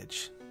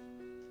Jovovich.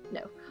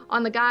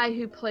 on the guy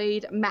who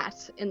played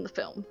Matt in the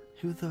film.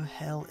 Who the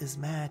hell is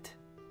Matt?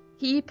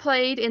 He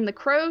played in The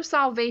Crow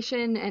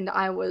Salvation, and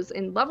I was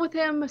in love with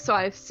him, so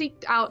I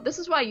seeked out. This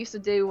is what I used to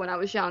do when I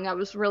was young. I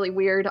was really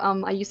weird.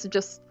 I used to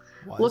just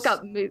look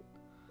up.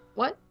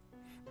 What?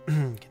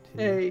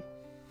 Continue.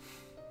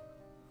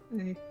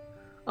 Hey.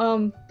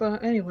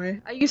 But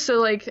anyway, I used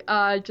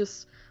to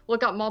just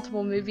look up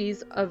multiple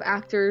movies of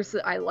actors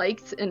that I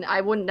liked, and I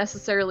wouldn't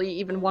necessarily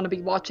even want to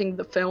be watching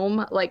the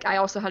film. Like, I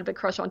also had a big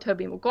crush on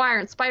Tobey Maguire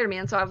and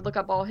Spider-Man, so I would look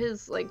up all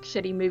his like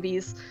shitty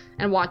movies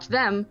and watch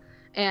them.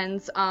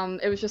 And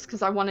it was just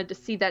because I wanted to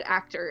see that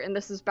actor, and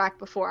this is back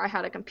before I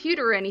had a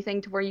computer or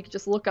anything to where you could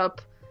just look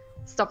up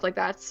stuff like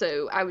that.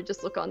 So I would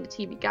just look on the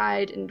TV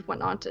guide and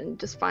whatnot and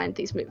just find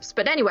these moves.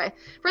 But anyway,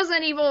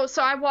 Resident Evil.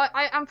 So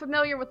I'm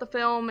familiar with the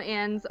film,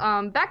 and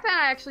back then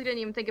I actually didn't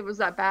even think it was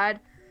that bad.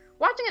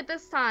 Watching it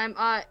this time,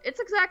 it's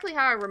exactly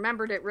how I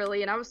remembered it,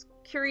 really. And I was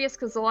curious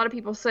because a lot of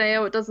people say,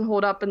 oh, it doesn't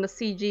hold up, and the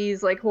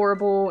CG's like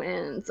horrible,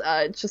 and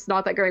it's just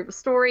not that great of a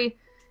story.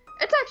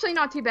 It's actually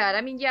not too bad.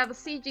 I mean, yeah, the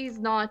CG's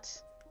not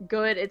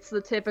good. It's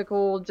the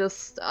typical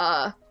just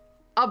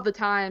of the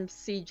time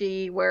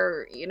CG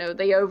where,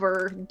 they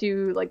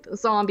overdo like the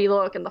zombie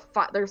look, and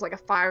there's like a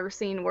fire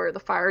scene where the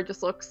fire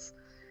just looks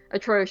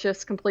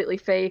atrocious, completely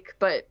fake.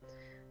 But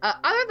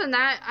other than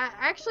that, I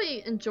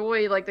actually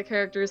enjoy like the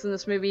characters in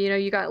this movie.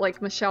 You got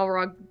like Michelle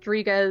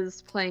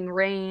Rodriguez playing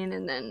Rain,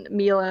 and then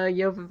Mila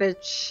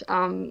Jovovich.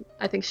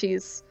 I think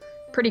she's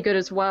pretty good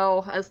as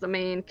well as the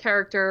main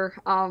character.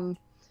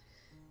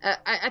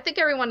 I think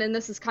everyone in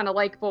this is kind of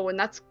likable, and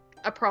that's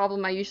a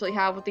problem I usually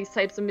have with these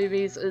types of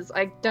movies is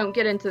I don't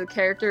get into the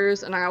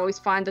characters, and I always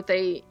find that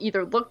they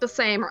either look the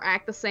same or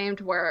act the same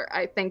to where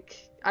I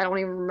think I don't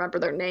even remember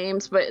their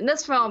names. But in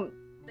this film,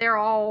 they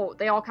all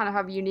kind of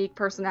have unique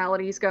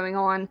personalities going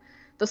on.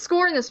 The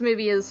score in this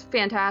movie is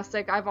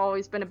fantastic. I've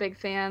always been a big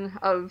fan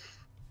of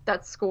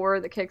that score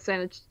that kicks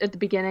in at the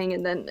beginning,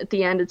 and then at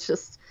the end it's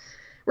just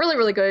really,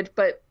 really good.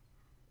 But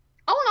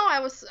all in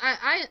all,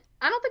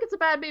 I don't think it's a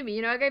bad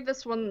movie. I gave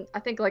this one, I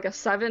think, like a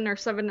 7 or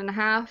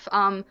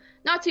 7.5.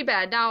 Not too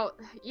bad. Now,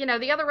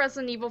 the other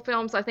Resident Evil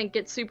films, I think,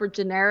 get super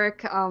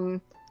generic.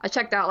 I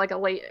checked out like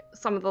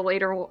some of the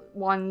later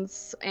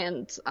ones,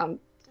 and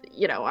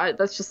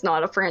that's just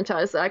not a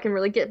franchise that I can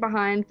really get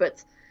behind.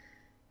 But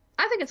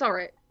I think it's all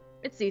right.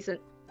 It's decent.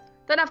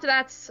 Then after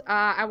that,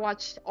 I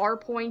watched R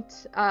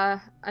Point,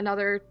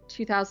 another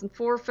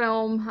 2004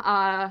 film.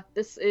 I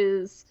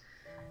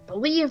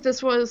believe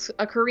this was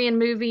a Korean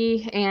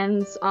movie,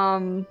 and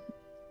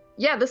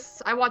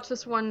I watched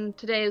this one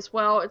today as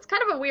well. It's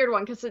kind of a weird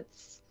one because it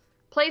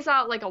plays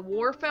out like a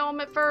war film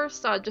at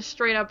first, just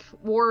straight up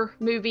war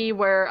movie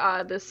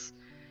where this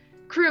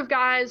crew of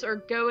guys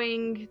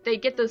they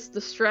get this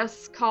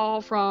distress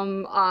call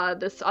from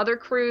this other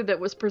crew that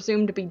was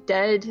presumed to be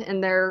dead,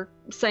 and they're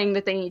saying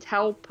that they need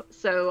help.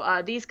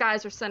 So these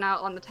guys are sent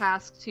out on the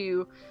task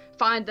to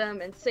find them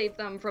and save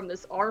them from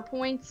this R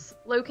Points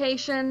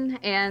location.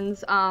 And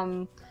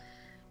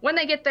when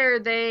they get there,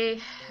 they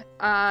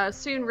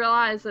soon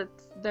realize that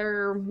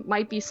there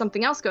might be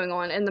something else going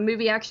on, and the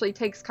movie actually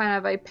takes kind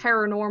of a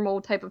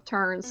paranormal type of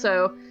turn.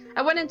 So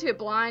I went into it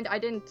blind.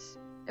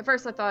 At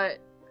first I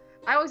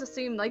always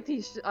assumed like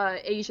these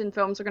Asian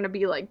films are going to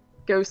be like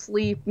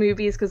ghostly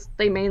movies because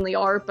they mainly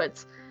are,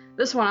 but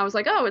this one I was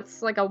like, oh,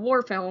 it's like a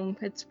war film.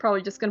 It's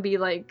probably just going to be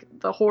like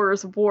the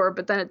horrors of war,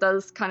 but then it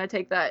does kind of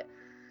take that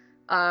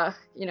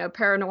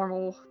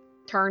paranormal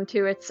turn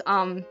to it.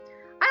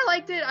 I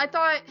liked it. I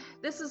thought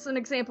this is an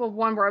example of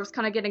one where I was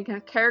kind of getting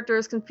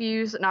characters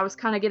confused, and I was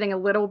kind of getting a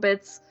little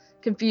bit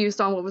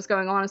confused on what was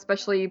going on,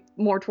 especially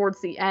more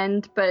towards the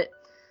end. But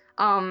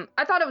I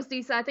thought it was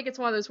decent. I think it's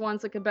one of those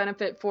ones that could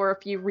benefit for a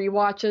few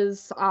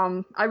rewatches.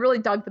 I really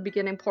dug the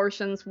beginning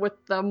portions with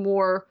the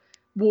more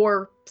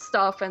war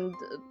stuff and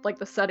like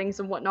the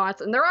settings and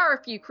whatnot. And there are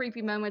a few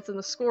creepy moments, and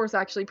the score is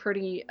actually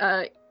pretty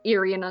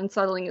eerie and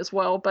unsettling as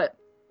well. But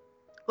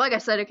like I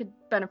said, it could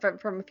benefit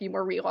from a few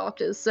more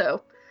rewatches.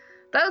 So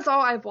that is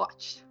all I've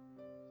watched.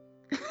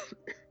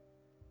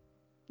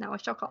 Now I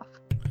shall cough.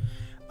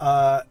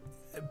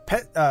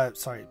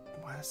 Sorry,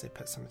 why did I say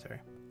Pet Cemetery?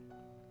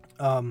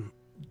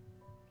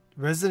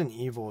 Resident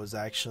Evil is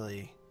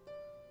actually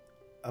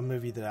a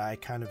movie that I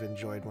kind of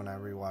enjoyed when I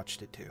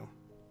rewatched it too.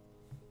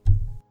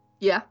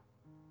 Yeah.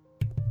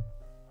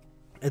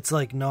 It's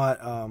like not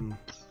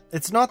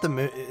it's not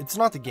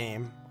the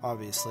game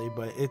obviously,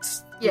 but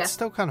it's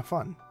still kind of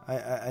fun.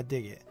 I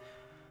dig it.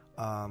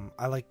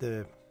 I like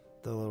the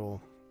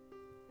little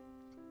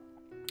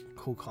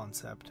cool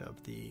concept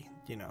of the,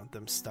 you know,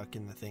 them stuck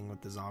in the thing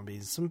with the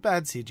zombies. Some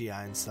bad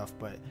CGI and stuff,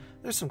 but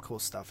there's some cool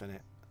stuff in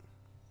it.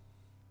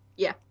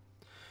 Yeah.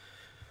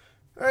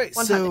 All right,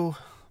 100. so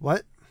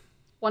what?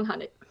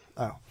 100.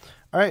 Oh. All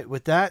right,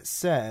 with that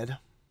said,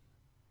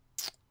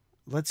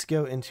 let's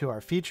go into our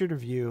featured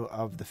review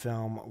of the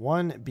film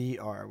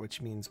 1BR,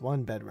 which means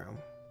one bedroom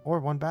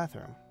or one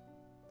bathroom.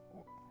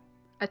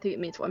 I think it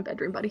means one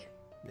bedroom, buddy.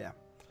 Yeah,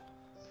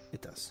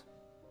 it does.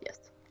 Yes.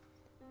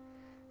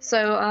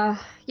 So,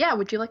 yeah,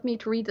 would you like me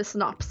to read the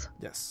synopsis?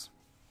 Yes.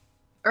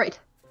 All right.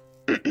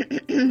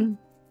 I'm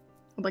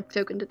like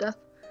choking to death.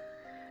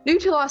 New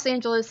to Los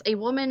Angeles, a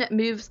woman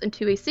moves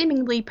into a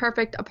seemingly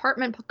perfect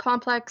apartment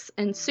complex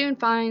and soon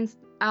finds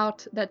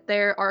out that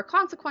there are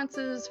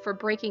consequences for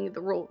breaking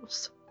the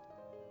rules.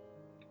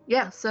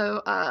 Yeah,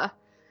 so,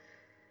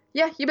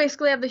 you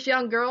basically have this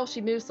young girl.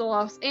 She moves to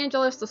Los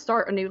Angeles to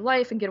start a new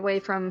life and get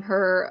away from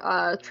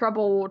her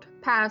troubled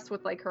past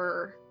with, like,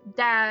 her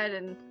dad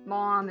and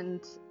mom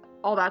and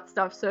all that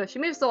stuff. So she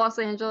moves to Los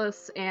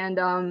Angeles,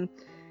 and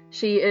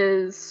she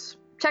is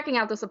checking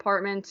out this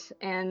apartment,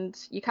 and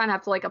you kind of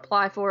have to, like,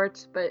 apply for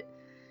it, but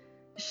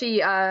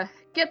she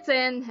gets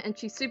in, and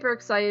she's super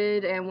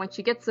excited, and when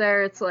she gets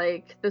there, it's,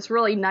 like, this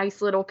really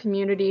nice little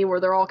community where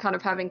they're all kind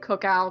of having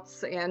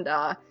cookouts, and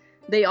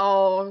they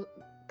all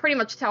pretty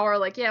much tell her,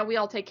 like, yeah, we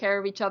all take care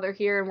of each other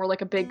here, and we're,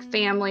 like, a big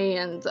family,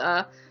 and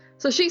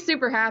so she's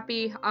super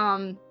happy.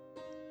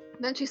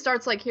 Then she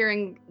starts, like,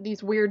 hearing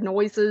these weird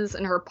noises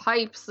in her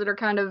pipes that are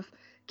kind of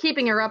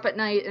keeping her up at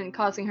night and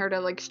causing her to,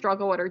 like,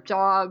 struggle at her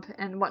job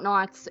and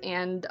whatnot.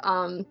 And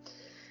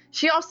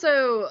she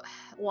also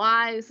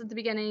lies at the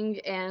beginning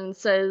and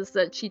says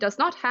that she does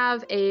not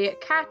have a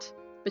cat,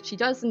 but she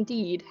does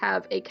indeed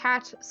have a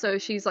cat. So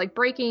she's, like,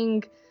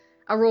 breaking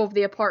a rule of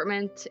the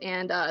apartment,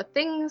 and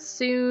things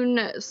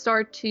soon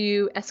start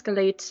to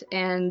escalate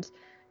and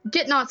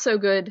get not so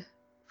good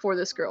for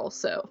this girl.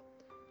 So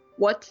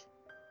what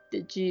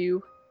did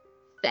you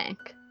think?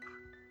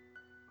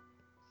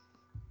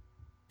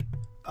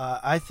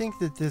 I think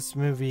that this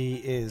movie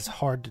is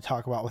hard to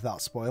talk about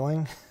without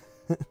spoiling.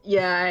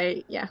 Yeah.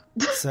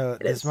 So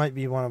this might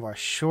be one of our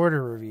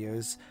shorter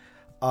reviews.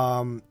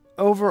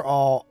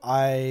 Overall,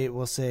 I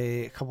will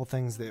say a couple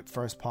things that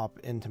first pop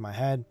into my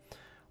head.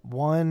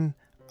 One,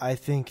 I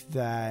think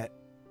that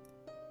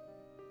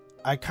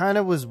I kind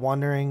of was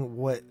wondering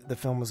what the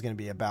film was going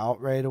to be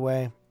about right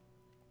away.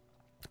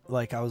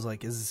 Like, I was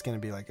like, is this going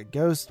to be like a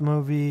ghost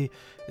movie?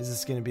 Is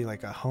this going to be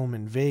like a home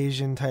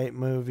invasion type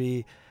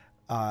movie?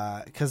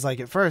 Because, like,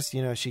 at first,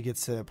 you know, she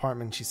gets to the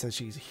apartment and she says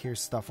she hears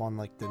stuff on,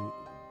 like, the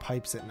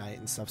pipes at night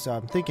and stuff. So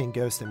I'm thinking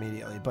ghost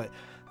immediately. But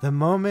the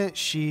moment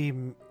she,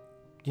 you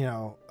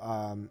know,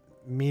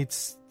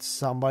 meets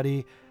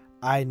somebody,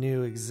 I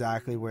knew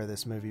exactly where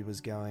this movie was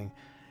going.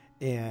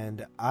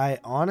 And I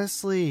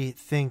honestly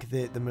think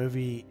that the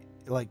movie,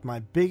 like,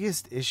 my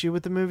biggest issue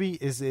with the movie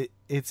is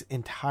it's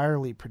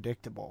entirely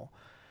predictable.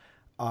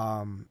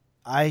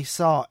 I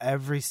saw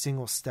every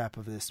single step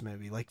of this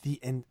movie, like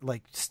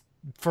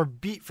for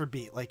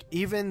beat, like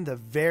even the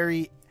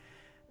very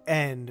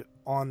end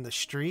on the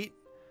street.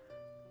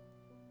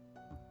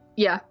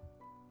 Yeah.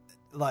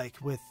 Like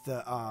with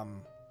the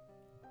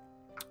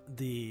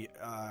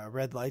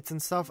red lights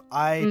and stuff,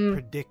 I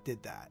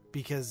predicted that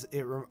because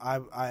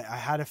I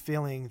had a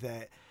feeling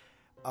that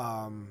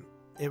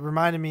it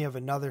reminded me of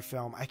another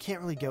film. I can't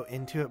really go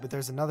into it, but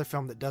there's another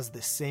film that does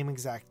the same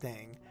exact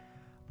thing,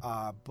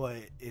 but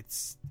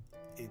it's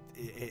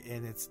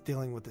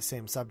dealing with the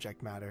same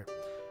subject matter.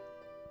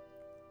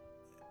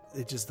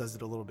 It just does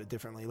it a little bit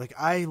differently. Like,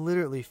 I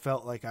literally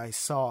felt like I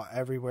saw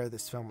everywhere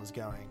this film was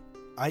going.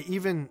 I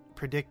even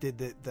predicted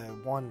that the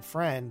one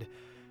friend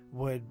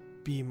would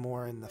be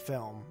more in the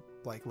film,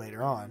 like,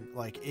 later on.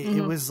 Like, it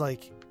was,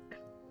 like,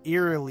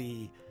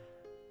 eerily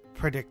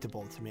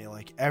predictable to me.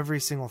 Like, every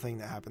single thing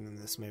that happened in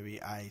this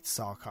movie I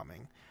saw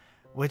coming,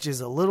 which is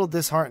a little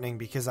disheartening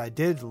because I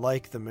did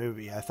like the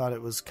movie. I thought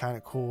it was kind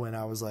of cool, and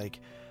I was like,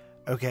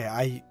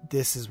 okay,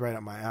 this is right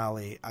up my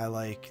alley. I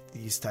like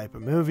these type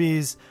of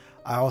movies.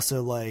 I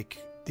also like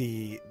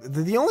the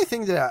only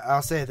thing that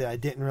I'll say that I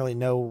didn't really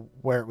know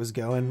where it was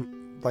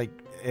going, like,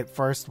 at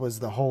first, was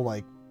the whole,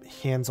 like,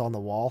 hands on the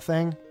wall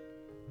thing.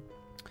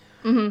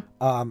 And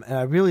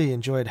I really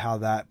enjoyed how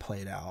that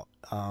played out.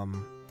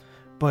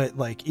 But,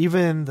 like,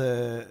 even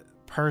the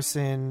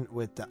person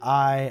with the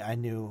eye, I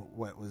knew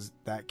what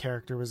that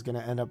character was going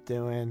to end up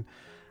doing.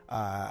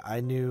 I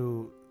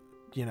knew,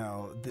 you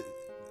know,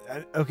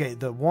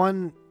 the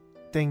one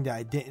thing that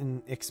I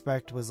didn't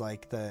expect was,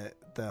 like,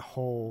 the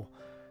whole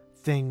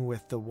thing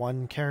with the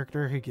one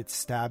character who gets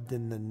stabbed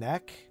in the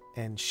neck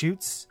and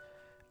shoots.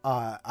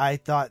 I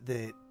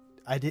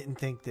didn't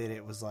think that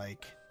it was,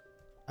 like,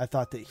 I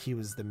thought that he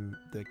was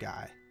the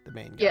guy, the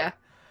main guy. Yeah.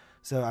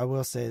 So I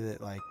will say that,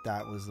 like,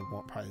 that was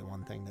probably the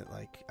one thing that,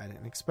 like, I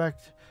didn't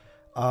expect.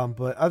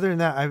 But other than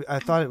that, I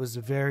thought it was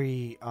a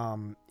very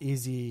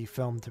easy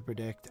film to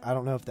predict. I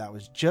don't know if that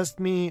was just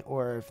me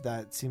or if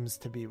that seems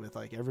to be with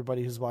like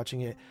everybody who's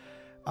watching it.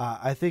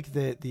 I think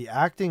that the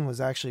acting was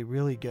actually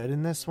really good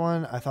in this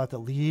one. I thought the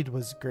lead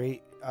was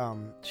great.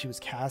 She was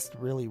cast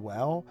really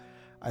well.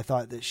 I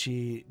thought that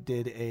she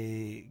did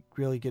a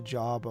really good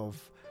job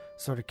of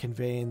sort of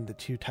conveying the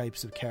two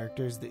types of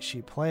characters that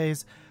she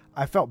plays.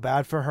 I felt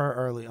bad for her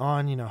early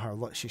on. You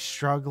know, she's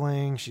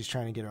struggling. She's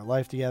trying to get her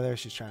life together.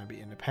 She's trying to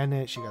be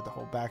independent. She got the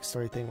whole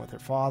backstory thing with her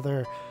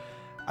father.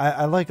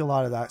 I like a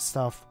lot of that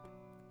stuff.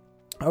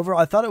 Overall,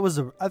 I thought it was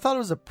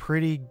a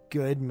pretty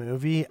good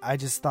movie. I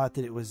just thought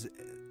that it was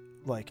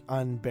like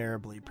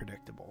unbearably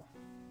predictable.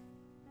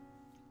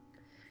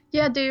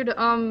 Yeah, dude.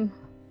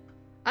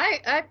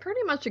 I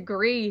pretty much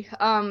agree.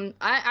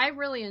 I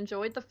really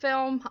enjoyed the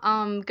film.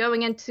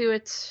 Going into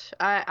it,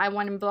 I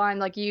went in blind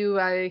like you.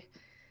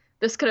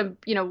 This could have,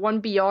 one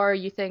BR,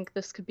 you think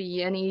this could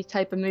be any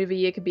type of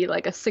movie. It could be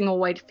like a single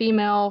white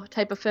female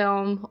type of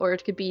film, or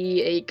it could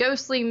be a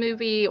ghostly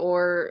movie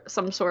or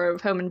some sort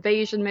of home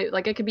invasion movie.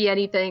 Like, it could be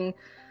anything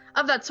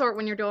of that sort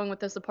when you're dealing with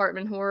this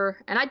apartment horror.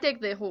 And I dig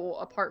the whole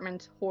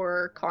apartment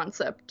horror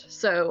concept.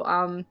 So,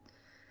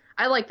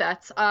 I like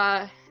that.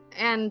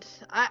 And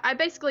I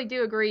basically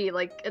do agree.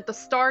 Like, at the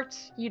start,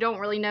 you don't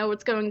really know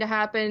what's going to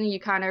happen. You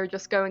kind of are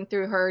just going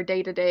through her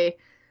day-to-day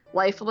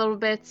life a little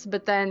bit,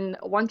 but then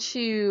once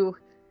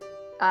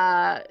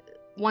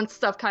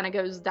stuff kind of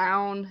goes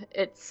down,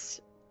 it's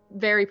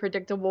very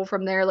predictable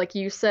from there. Like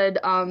you said,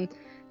 that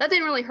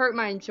didn't really hurt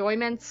my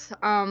enjoyment.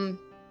 And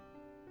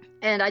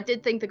I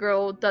did think the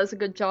girl does a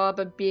good job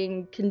of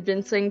being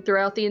convincing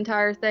throughout the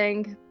entire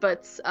thing,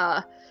 but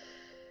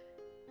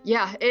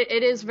yeah,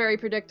 it is very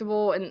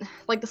predictable. And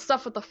like the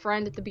stuff with the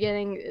friend at the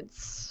beginning,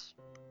 it's,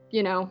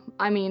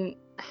 I mean,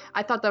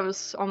 I thought that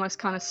was almost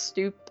kind of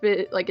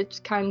stupid. Like, it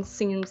just kind of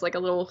seems like a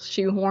little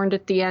shoehorned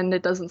at the end.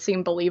 It doesn't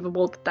seem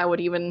believable that would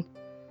even,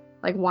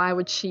 like, why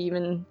would she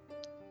even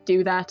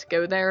do that to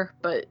go there?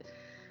 But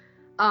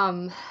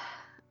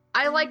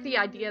I like the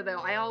idea, though.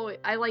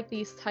 I like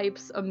these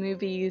types of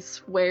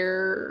movies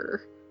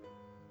where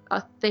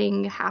a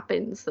thing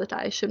happens that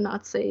I should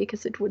not say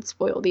because it would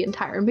spoil the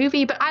entire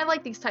movie. But I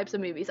like these types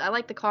of movies. I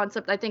like the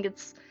concept. I think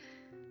it's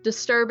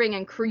disturbing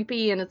and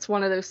creepy, and it's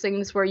one of those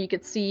things where you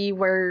could see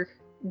where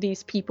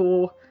these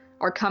people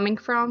are coming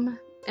from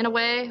in a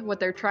way, what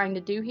they're trying to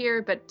do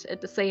here, but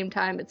at the same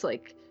time it's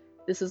like,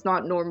 this is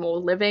not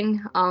normal living.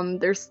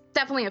 There's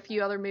definitely a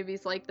few other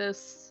movies like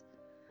this,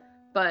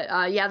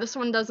 but yeah, this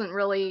one doesn't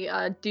really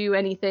do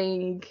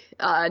anything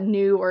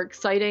new or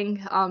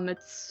exciting.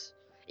 It's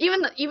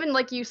even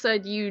like you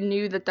said, you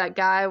knew that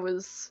guy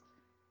was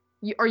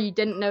or you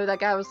didn't know that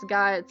guy was the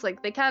guy. It's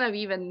like they kind of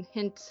even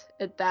hint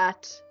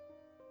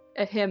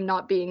at him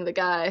not being the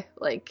guy,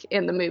 like,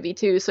 in the movie,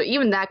 too. So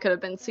even that could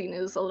have been seen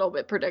as a little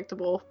bit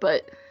predictable.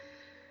 But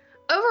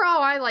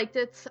overall, I liked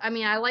it. I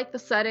mean, I like the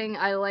setting,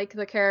 I like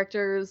the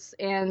characters,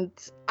 and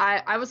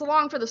I was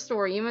along for the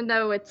story, even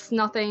though it's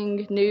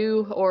nothing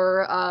new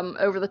or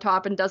over the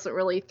top and doesn't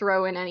really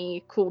throw in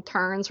any cool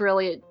turns,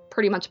 really. It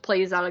pretty much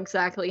plays out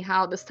exactly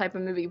how this type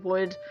of movie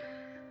would.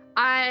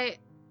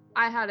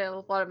 I had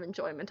a lot of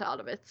enjoyment out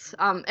of it.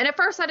 And at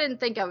first I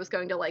didn't think I was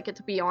going to like it,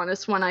 to be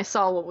honest, when I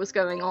saw what was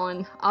going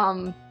on.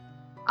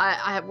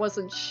 I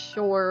wasn't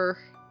sure,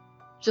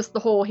 just the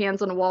whole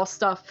hands on the wall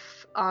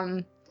stuff.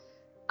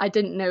 I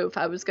didn't know if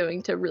I was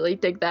going to really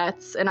dig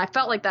that. And I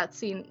felt like that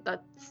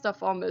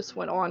stuff almost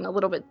went on a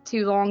little bit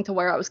too long to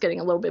where I was getting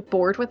a little bit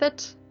bored with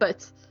it.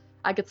 But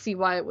I could see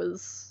why it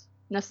was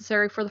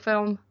necessary for the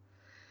film.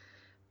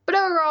 But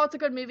overall, it's a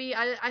good movie.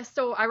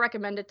 I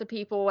recommend it to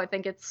people. I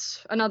think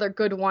it's another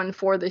good one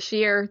for this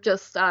year.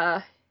 Just,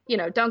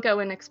 don't go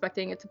in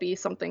expecting it to be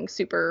something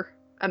super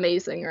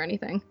amazing or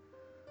anything.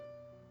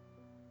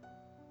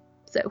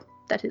 So,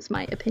 that is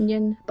my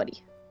opinion,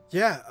 buddy.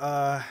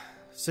 Yeah,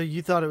 so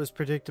you thought it was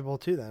predictable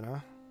too then, huh?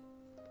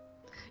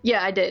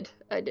 Yeah, I did.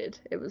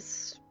 It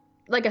was,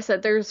 like I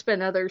said, there's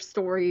been other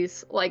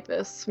stories like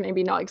this,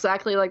 maybe not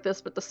exactly like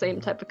this, but the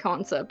same type of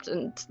concept.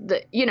 And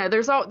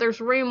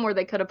there's room where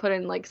they could have put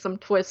in like some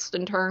twists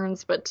and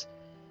turns, but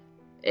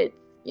it,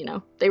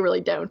 they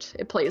really don't.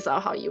 It plays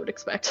out how you would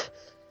expect.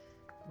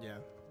 Yeah.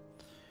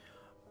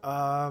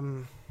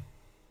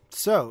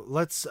 So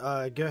let's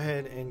go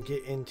ahead and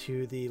get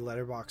into the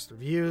Letterboxd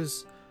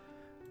reviews.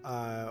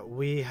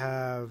 We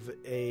have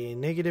a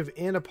negative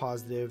and a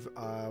positive.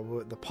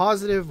 The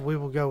positive, we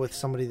will go with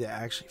somebody that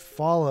I actually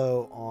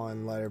follow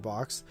on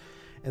Letterboxd,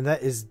 and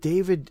that is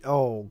David.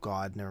 Oh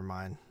God, never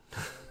mind.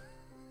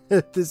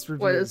 This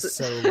review is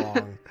so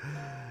long.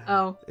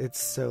 Oh,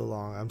 it's so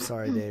long. I'm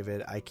sorry,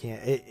 David. I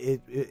can't.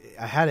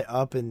 I had it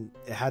up and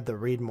it had the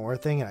read more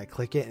thing, and I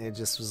click it, and it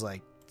just was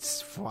like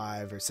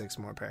 5 or 6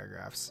 more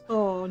paragraphs.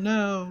 Oh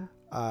no.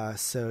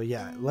 So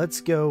yeah,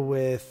 let's go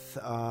with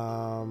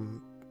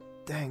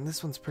dang,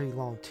 this one's pretty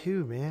long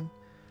too, man.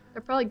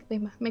 They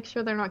make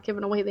sure they're not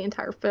giving away the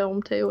entire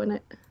film too in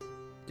it.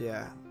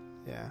 Yeah.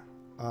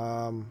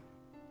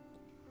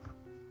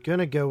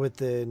 Gonna go with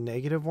the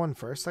negative one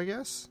first, I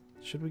guess.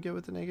 Should we go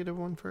with the negative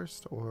one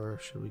first, or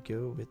should we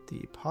go with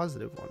the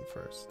positive one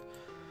first?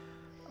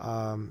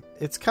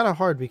 It's kind of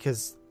hard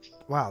because,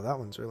 wow, that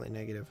one's really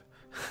negative.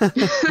 I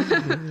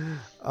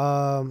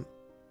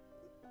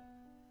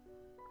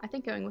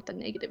think going with the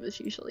negative is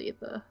usually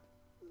the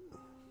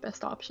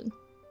best option.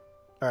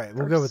 All right,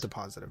 we'll go with the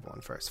positive one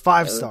first.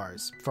 5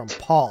 stars from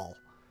Paul.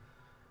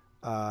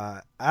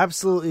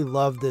 Absolutely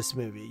love this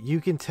movie. You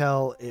can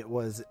tell it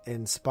was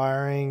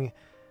inspiring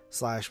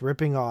 /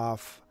 ripping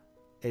off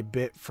a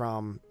bit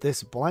from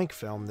this blank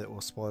film that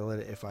will spoil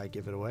it if I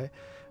give it away.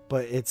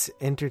 But it's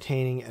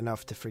entertaining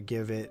enough to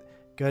forgive it.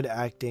 Good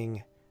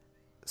acting,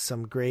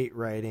 some great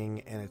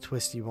writing, and a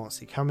twist you won't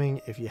see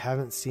coming. If you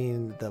haven't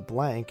seen the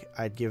blank,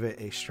 I'd give it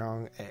a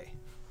strong A.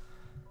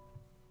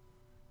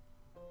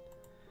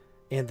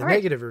 And the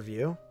negative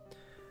review,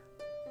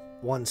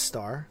 1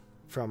 star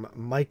from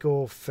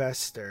Michael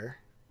Fester.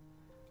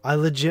 I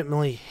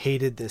legitimately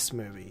hated this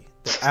movie.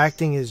 The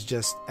acting is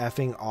just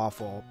effing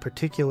awful,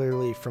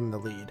 particularly from the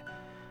lead.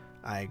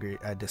 I agree.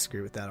 I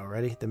disagree with that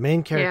already. The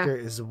main character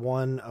is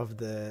one of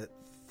the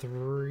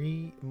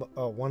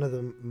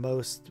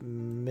most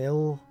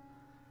milquetoast.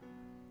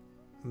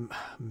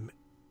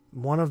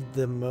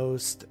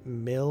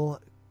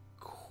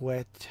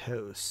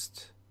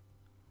 Milquetoast.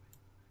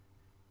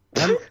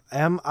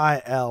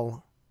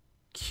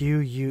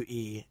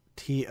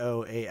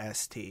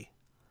 T-O-A-S-T.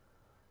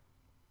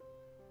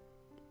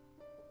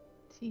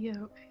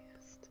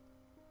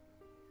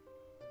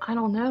 I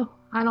don't know.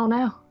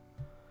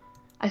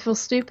 I feel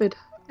stupid.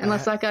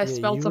 Unless that guy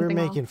spelled something wrong.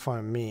 You were making fun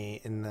of me,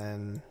 and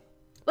then...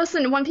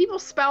 Listen, when people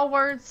spell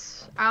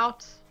words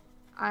out,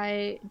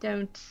 I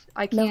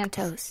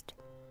can't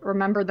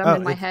remember them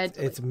in my head.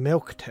 It's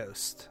milk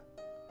toast.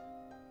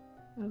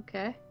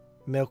 Okay.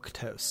 Milk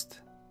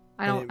toast.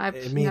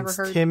 It means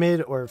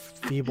timid or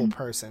feeble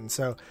person.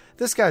 So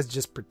this guy's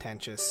just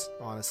pretentious,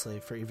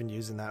 honestly, for even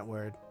using that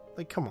word.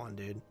 Like, come on,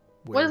 dude.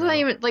 What does that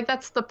even... Like,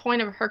 that's the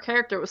point of her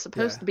character was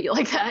supposed to be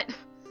like that.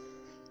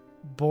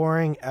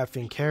 Boring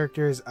effing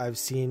characters I've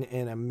seen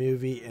in a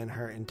movie, and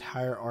her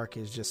entire arc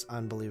is just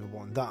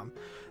unbelievable and dumb.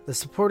 The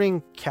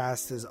supporting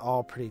cast is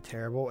all pretty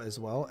terrible as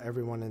well.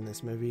 Everyone in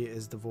this movie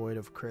is devoid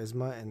of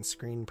charisma and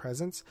screen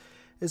presence,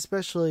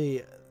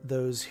 especially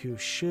those who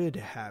should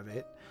have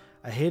it.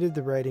 I hated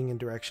the writing and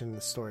direction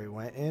the story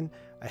went in.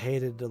 I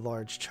hated the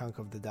large chunk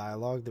of the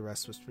dialogue. The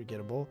rest was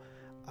forgettable.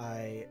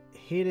 I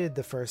hated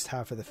the first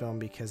half of the film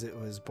because it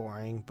was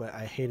boring, but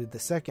I hated the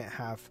second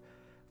half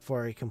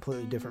for a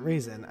completely different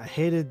reason. I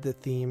hated the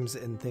themes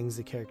and things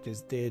the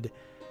characters did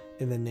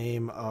in the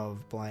name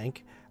of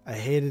blank. I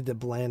hated the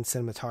bland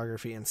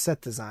cinematography and set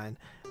design.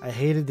 I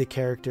hated the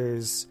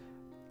characters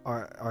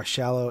are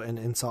shallow and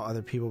insult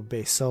other people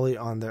based solely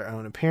on their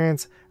own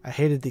appearance. I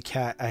hated the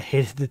cat. I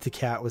hated that the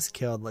cat was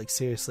killed. Like,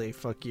 seriously,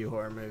 fuck you,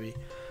 horror movie.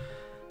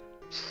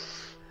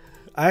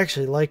 I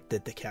actually liked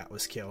that the cat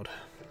was killed.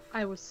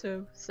 I was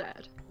so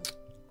sad.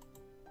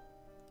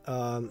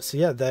 So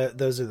yeah,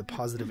 those are the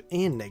positive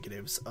and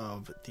negatives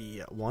of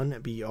the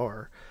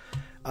 1BR.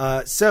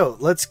 So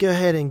let's go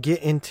ahead and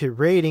get into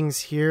ratings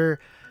here.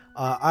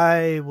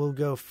 I will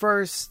go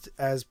first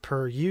as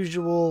per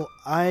usual.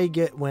 I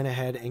went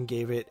ahead and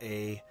gave it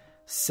a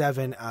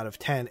 7 out of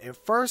 10. At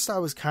first I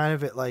was kind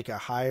of at like a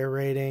higher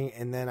rating,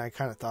 and then I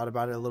kind of thought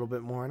about it a little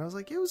bit more, and I was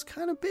like, it was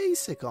kind of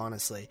basic,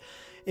 honestly.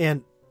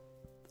 And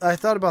I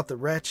thought about the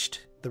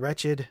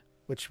Wretched,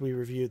 which we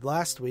reviewed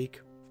last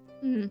week.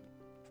 Mm-hmm.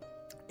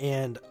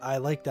 And I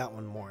liked that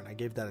one more, and I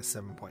gave that a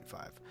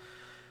 7.5.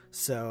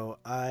 So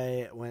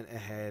I went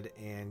ahead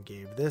and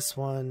gave this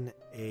one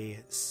a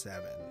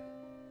 7.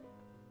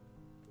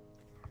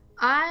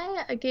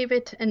 I gave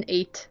it an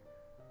 8.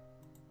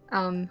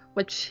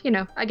 Which,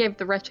 I gave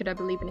The Wretched, I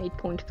believe, an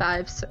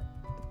 8.5.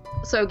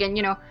 So again,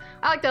 I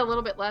liked that a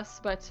little bit less,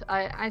 but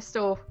I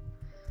still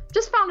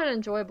just found it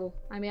enjoyable.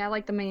 I mean, I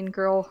like the main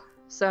girl,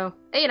 so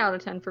 8 out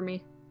of 10 for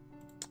me.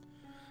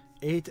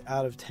 8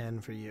 out of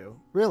 10 for you.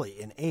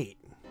 Really, an 8?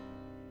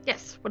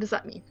 Yes, what does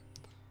that mean?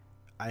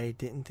 I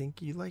didn't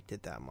think you liked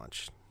it that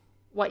much.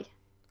 Why?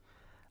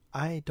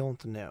 I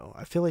don't know.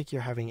 I feel like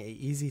you're having an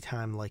easy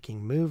time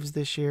liking moves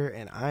this year,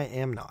 and I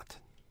am not.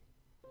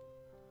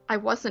 I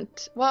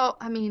wasn't. Well,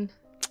 I mean,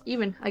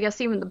 even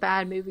the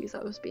bad movies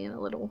I was being a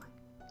little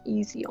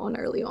easy on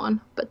early on,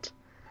 but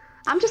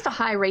I'm just a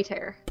high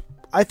rater.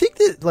 I think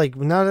that, like,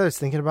 now that I was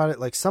thinking about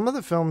it, like, some of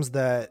the films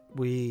that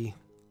we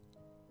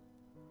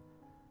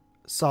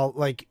saw,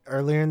 like,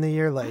 earlier in the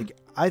year, like,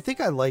 I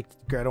think I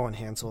liked Gretel and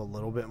Hansel a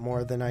little bit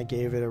more than I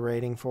gave it a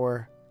rating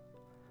for.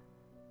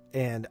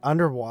 And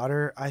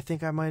Underwater, I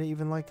think I might have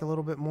even liked a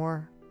little bit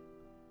more.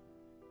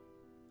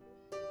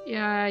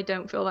 Yeah, I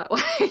don't feel that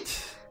way.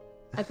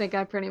 I think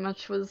I pretty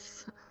much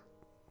was,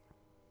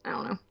 I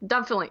don't know,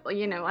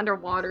 definitely,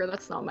 Underwater,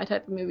 that's not my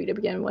type of movie to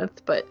begin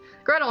with. But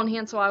Gretel and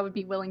Hansel, I would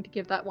be willing to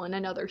give that one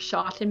another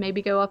shot and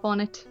maybe go up on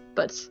it.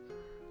 But,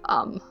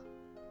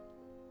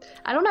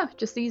 I don't know,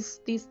 just these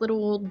little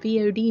old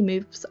VOD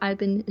moves I've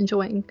been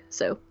enjoying,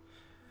 so.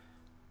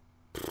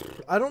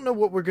 I don't know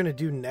what we're going to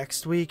do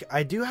next week.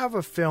 I do have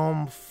a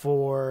film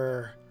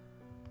for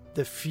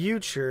the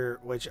future,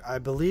 which I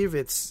believe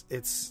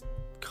it's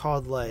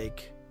called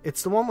like,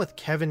 it's the one with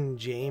Kevin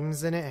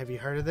James in it. Have you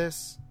heard of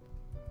this?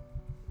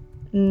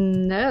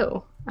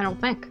 No, I don't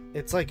think.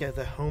 It's like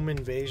the home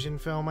invasion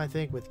film, I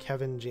think, with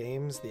Kevin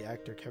James, the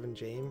actor Kevin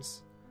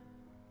James.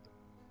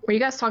 Were you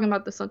guys talking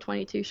about this on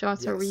 22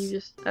 Shots, or were you Yes.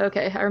 just...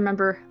 Okay, I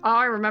remember. All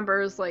I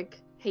remember is,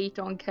 like, hate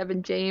on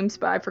Kevin James,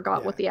 but I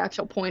forgot what the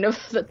actual point of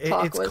the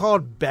talk It's was.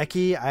 called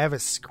Becky. I have a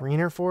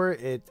screener for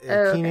it.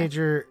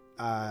 Okay.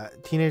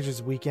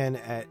 Teenager's weekend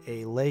at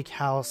a lake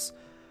house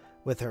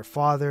with her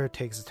father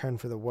takes a turn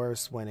for the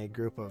worse when a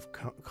group of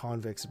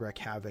convicts wreak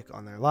havoc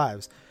on their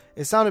lives.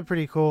 It sounded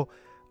pretty cool.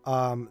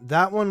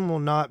 That one will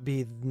not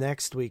be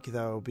next week,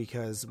 though,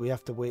 because we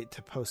have to wait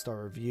to post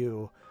our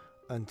review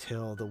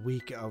until the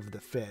week of the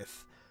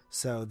 5th.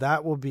 So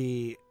that will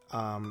be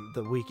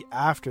the week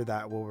after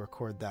that. We'll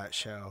record that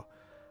show.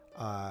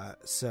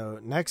 So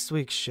next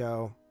week's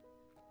show,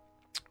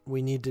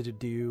 we needed to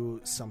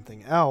do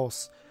something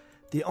else.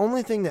 The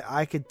only thing that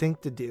I could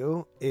think to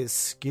do is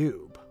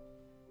Scoob.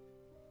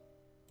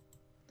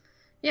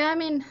 Yeah, I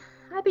mean,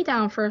 I'd be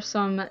down for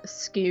some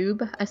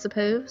Scoob, I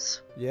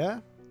suppose.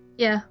 Yeah?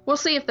 Yeah, we'll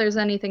see if there's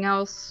anything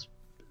else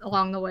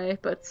along the way,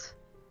 but,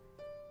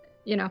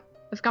 you know,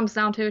 if it comes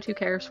down to it, who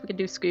cares? We could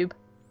do Scoob.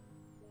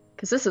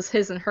 Because this is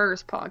His and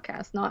Hers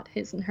podcast, not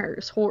His and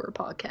Hers horror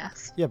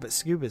podcast. Yeah, but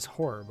Scoob is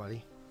horror,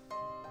 buddy.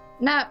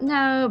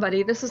 No,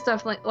 buddy, this is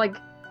definitely, like,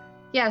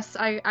 yes,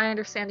 I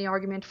understand the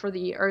argument for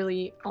the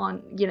early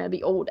on, you know,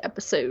 the old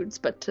episodes,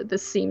 but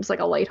this seems like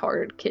a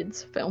lighthearted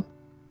kids film.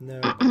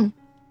 No.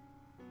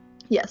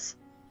 Yes.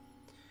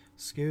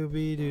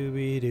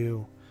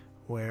 Scooby-Dooby-Doo,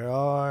 where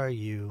are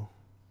you?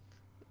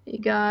 You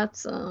got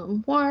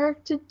some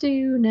work to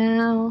do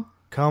now.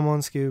 Come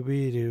on,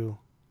 Scooby-Doo.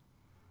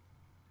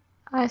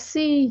 I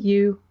see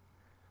you.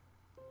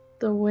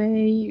 The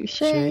way you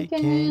shake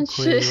and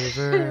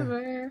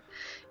shiver.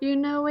 You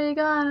know we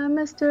got a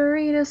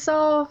mystery to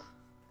solve.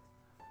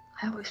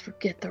 I always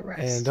forget the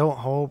rest. And don't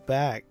hold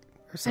back.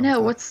 Or I something.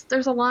 know,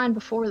 there's a line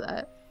before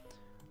that.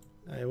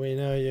 We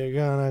know you're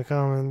gonna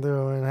come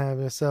through and have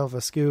yourself a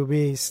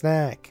Scooby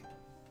snack.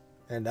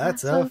 And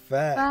that's a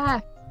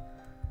fact.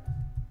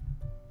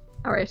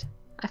 Alright,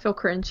 I feel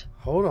cringe.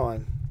 Hold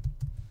on.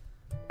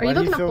 Are you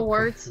looking up the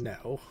words?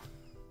 No.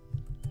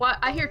 What?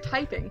 I hear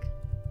typing.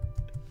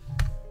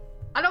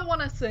 I don't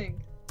want to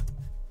sing.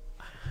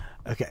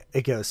 Okay,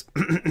 it goes.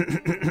 What's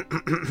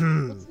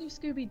new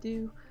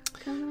Scooby-Doo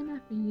coming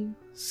after you?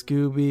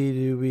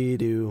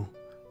 Scooby-Dooby-Doo,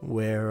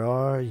 where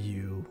are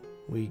you?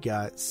 We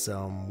got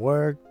some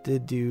work to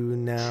do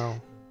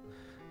now.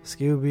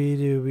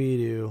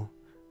 Scooby-Dooby-Doo,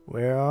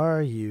 where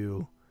are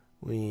you?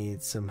 We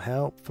need some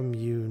help from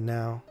you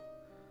now.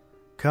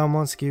 Come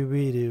on,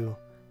 Scooby-Doo,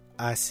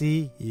 I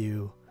see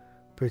you.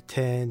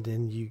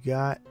 Pretending you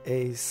got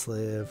a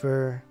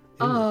sliver.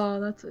 Oh,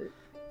 that's it.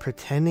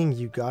 Pretending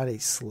you got a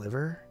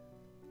sliver?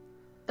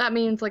 That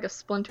means like a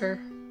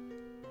splinter.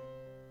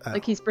 Oh.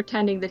 Like he's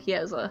pretending that he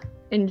has a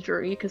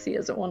injury because he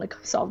doesn't want to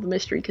solve the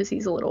mystery because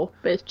he's a little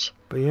bitch.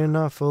 But you're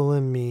not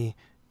fooling me,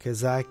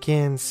 'cause I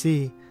can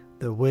see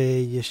the way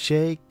you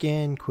shake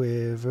and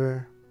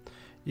quiver.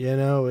 You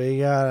know we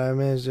got a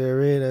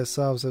mystery to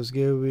solve, so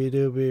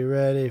Scooby-Doo, be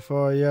ready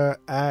for your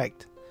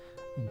act.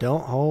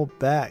 Don't hold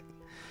back.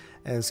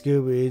 And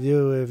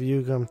Scooby-Doo, if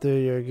you come through,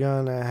 you're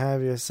gonna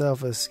have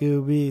yourself a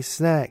Scooby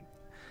snack.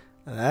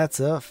 That's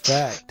a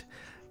fact.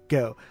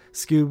 Go,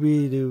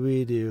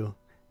 Scooby-Dooby-Doo,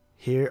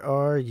 here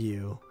are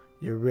you.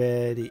 You're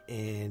ready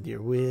and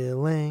you're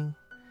willing.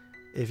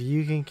 If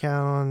you can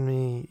count on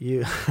me,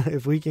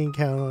 if we can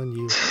count on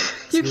you,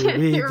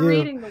 You're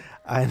reading the...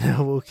 I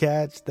know we'll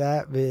catch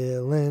that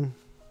villain.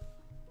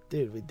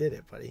 Dude, we did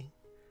it, buddy.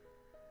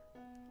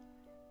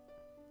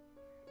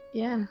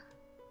 Yeah.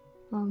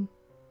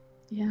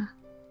 Yeah.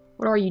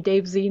 What are you,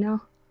 Dave Z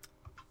now?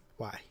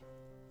 Why?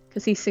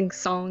 Because he sings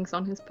songs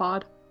on his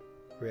pod.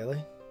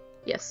 Really?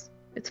 Yes,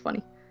 it's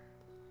funny.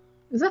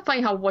 Is that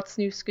funny how What's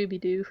New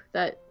Scooby-Doo,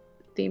 that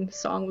theme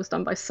song was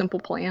done by Simple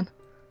Plan?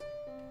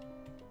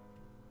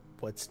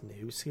 What's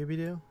new,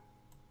 Scooby-Doo?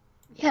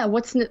 Yeah,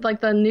 what's new, like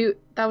the new,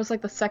 that was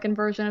like the second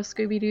version of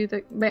Scooby-Doo,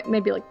 that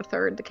maybe like the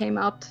third that came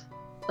out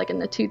like in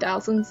the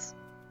 2000s.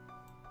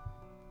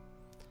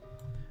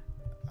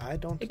 I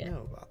don't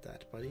know about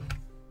that, buddy.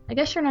 I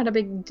guess you're not a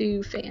big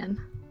Doo fan.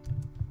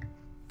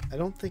 I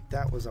don't think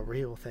that was a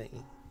real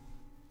thing.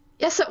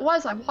 Yes, it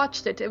was. I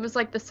watched it. It was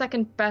like the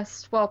second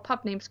best. Well,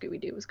 Pup Named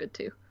Scooby-Doo was good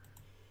too,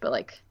 but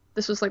like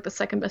this was like the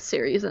second best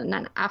series, and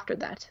then after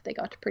that they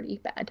got pretty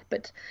bad.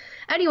 But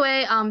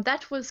anyway,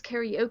 that was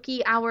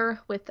Karaoke Hour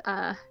with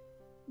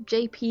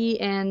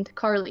JP and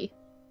Carly.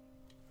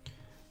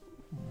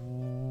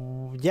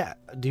 Yeah.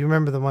 Do you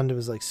remember the one that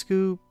was like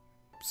Scoop,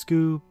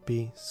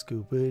 Scoopy,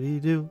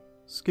 Scoopity-Doo,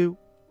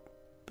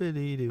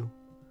 Scoopity-Doo?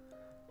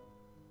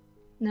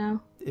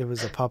 No. It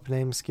was a pup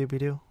named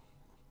Scooby-Doo?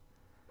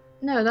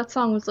 No, that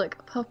song was like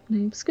a pup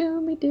named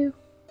Scooby-Doo.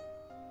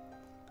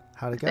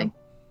 How'd it go?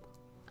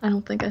 I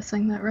don't think I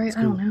sang that right.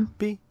 I don't know.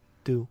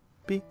 Scooby-Doo,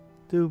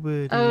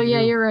 Doo-Doo. Oh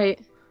yeah, you're right.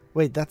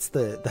 Wait, that's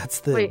the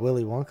Wait.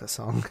 Willy Wonka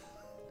song.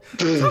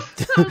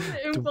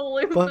 Oompa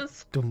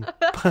Loompas.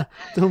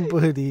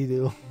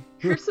 Dum-ba-dee-doo.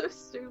 You're so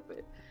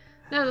stupid.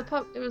 No, the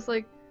pup. It was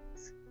like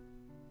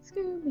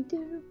Scooby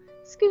Doo,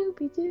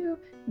 Scooby Doo,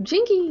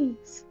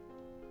 Jinkies.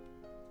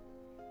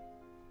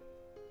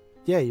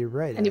 Yeah, you're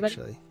right. Anybody?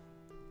 Actually,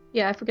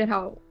 Yeah, I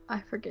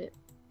forget.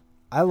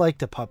 I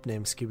liked a pup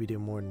named Scooby Doo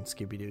more than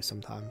Scooby Doo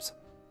sometimes.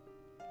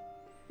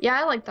 Yeah,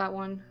 I like that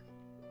one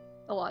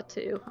a lot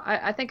too.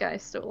 I think I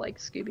still like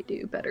Scooby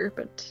Doo better,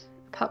 but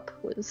Pup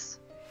was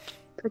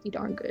pretty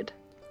darn good.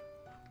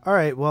 All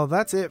right, well,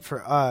 that's it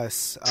for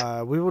us.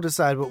 We will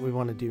decide what we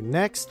want to do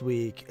next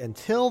week.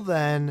 Until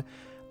then,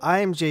 I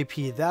am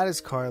JP, that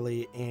is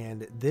Carly,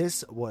 and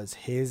this was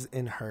His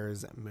and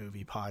Hers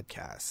Movie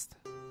Podcast.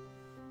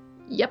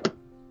 Yep.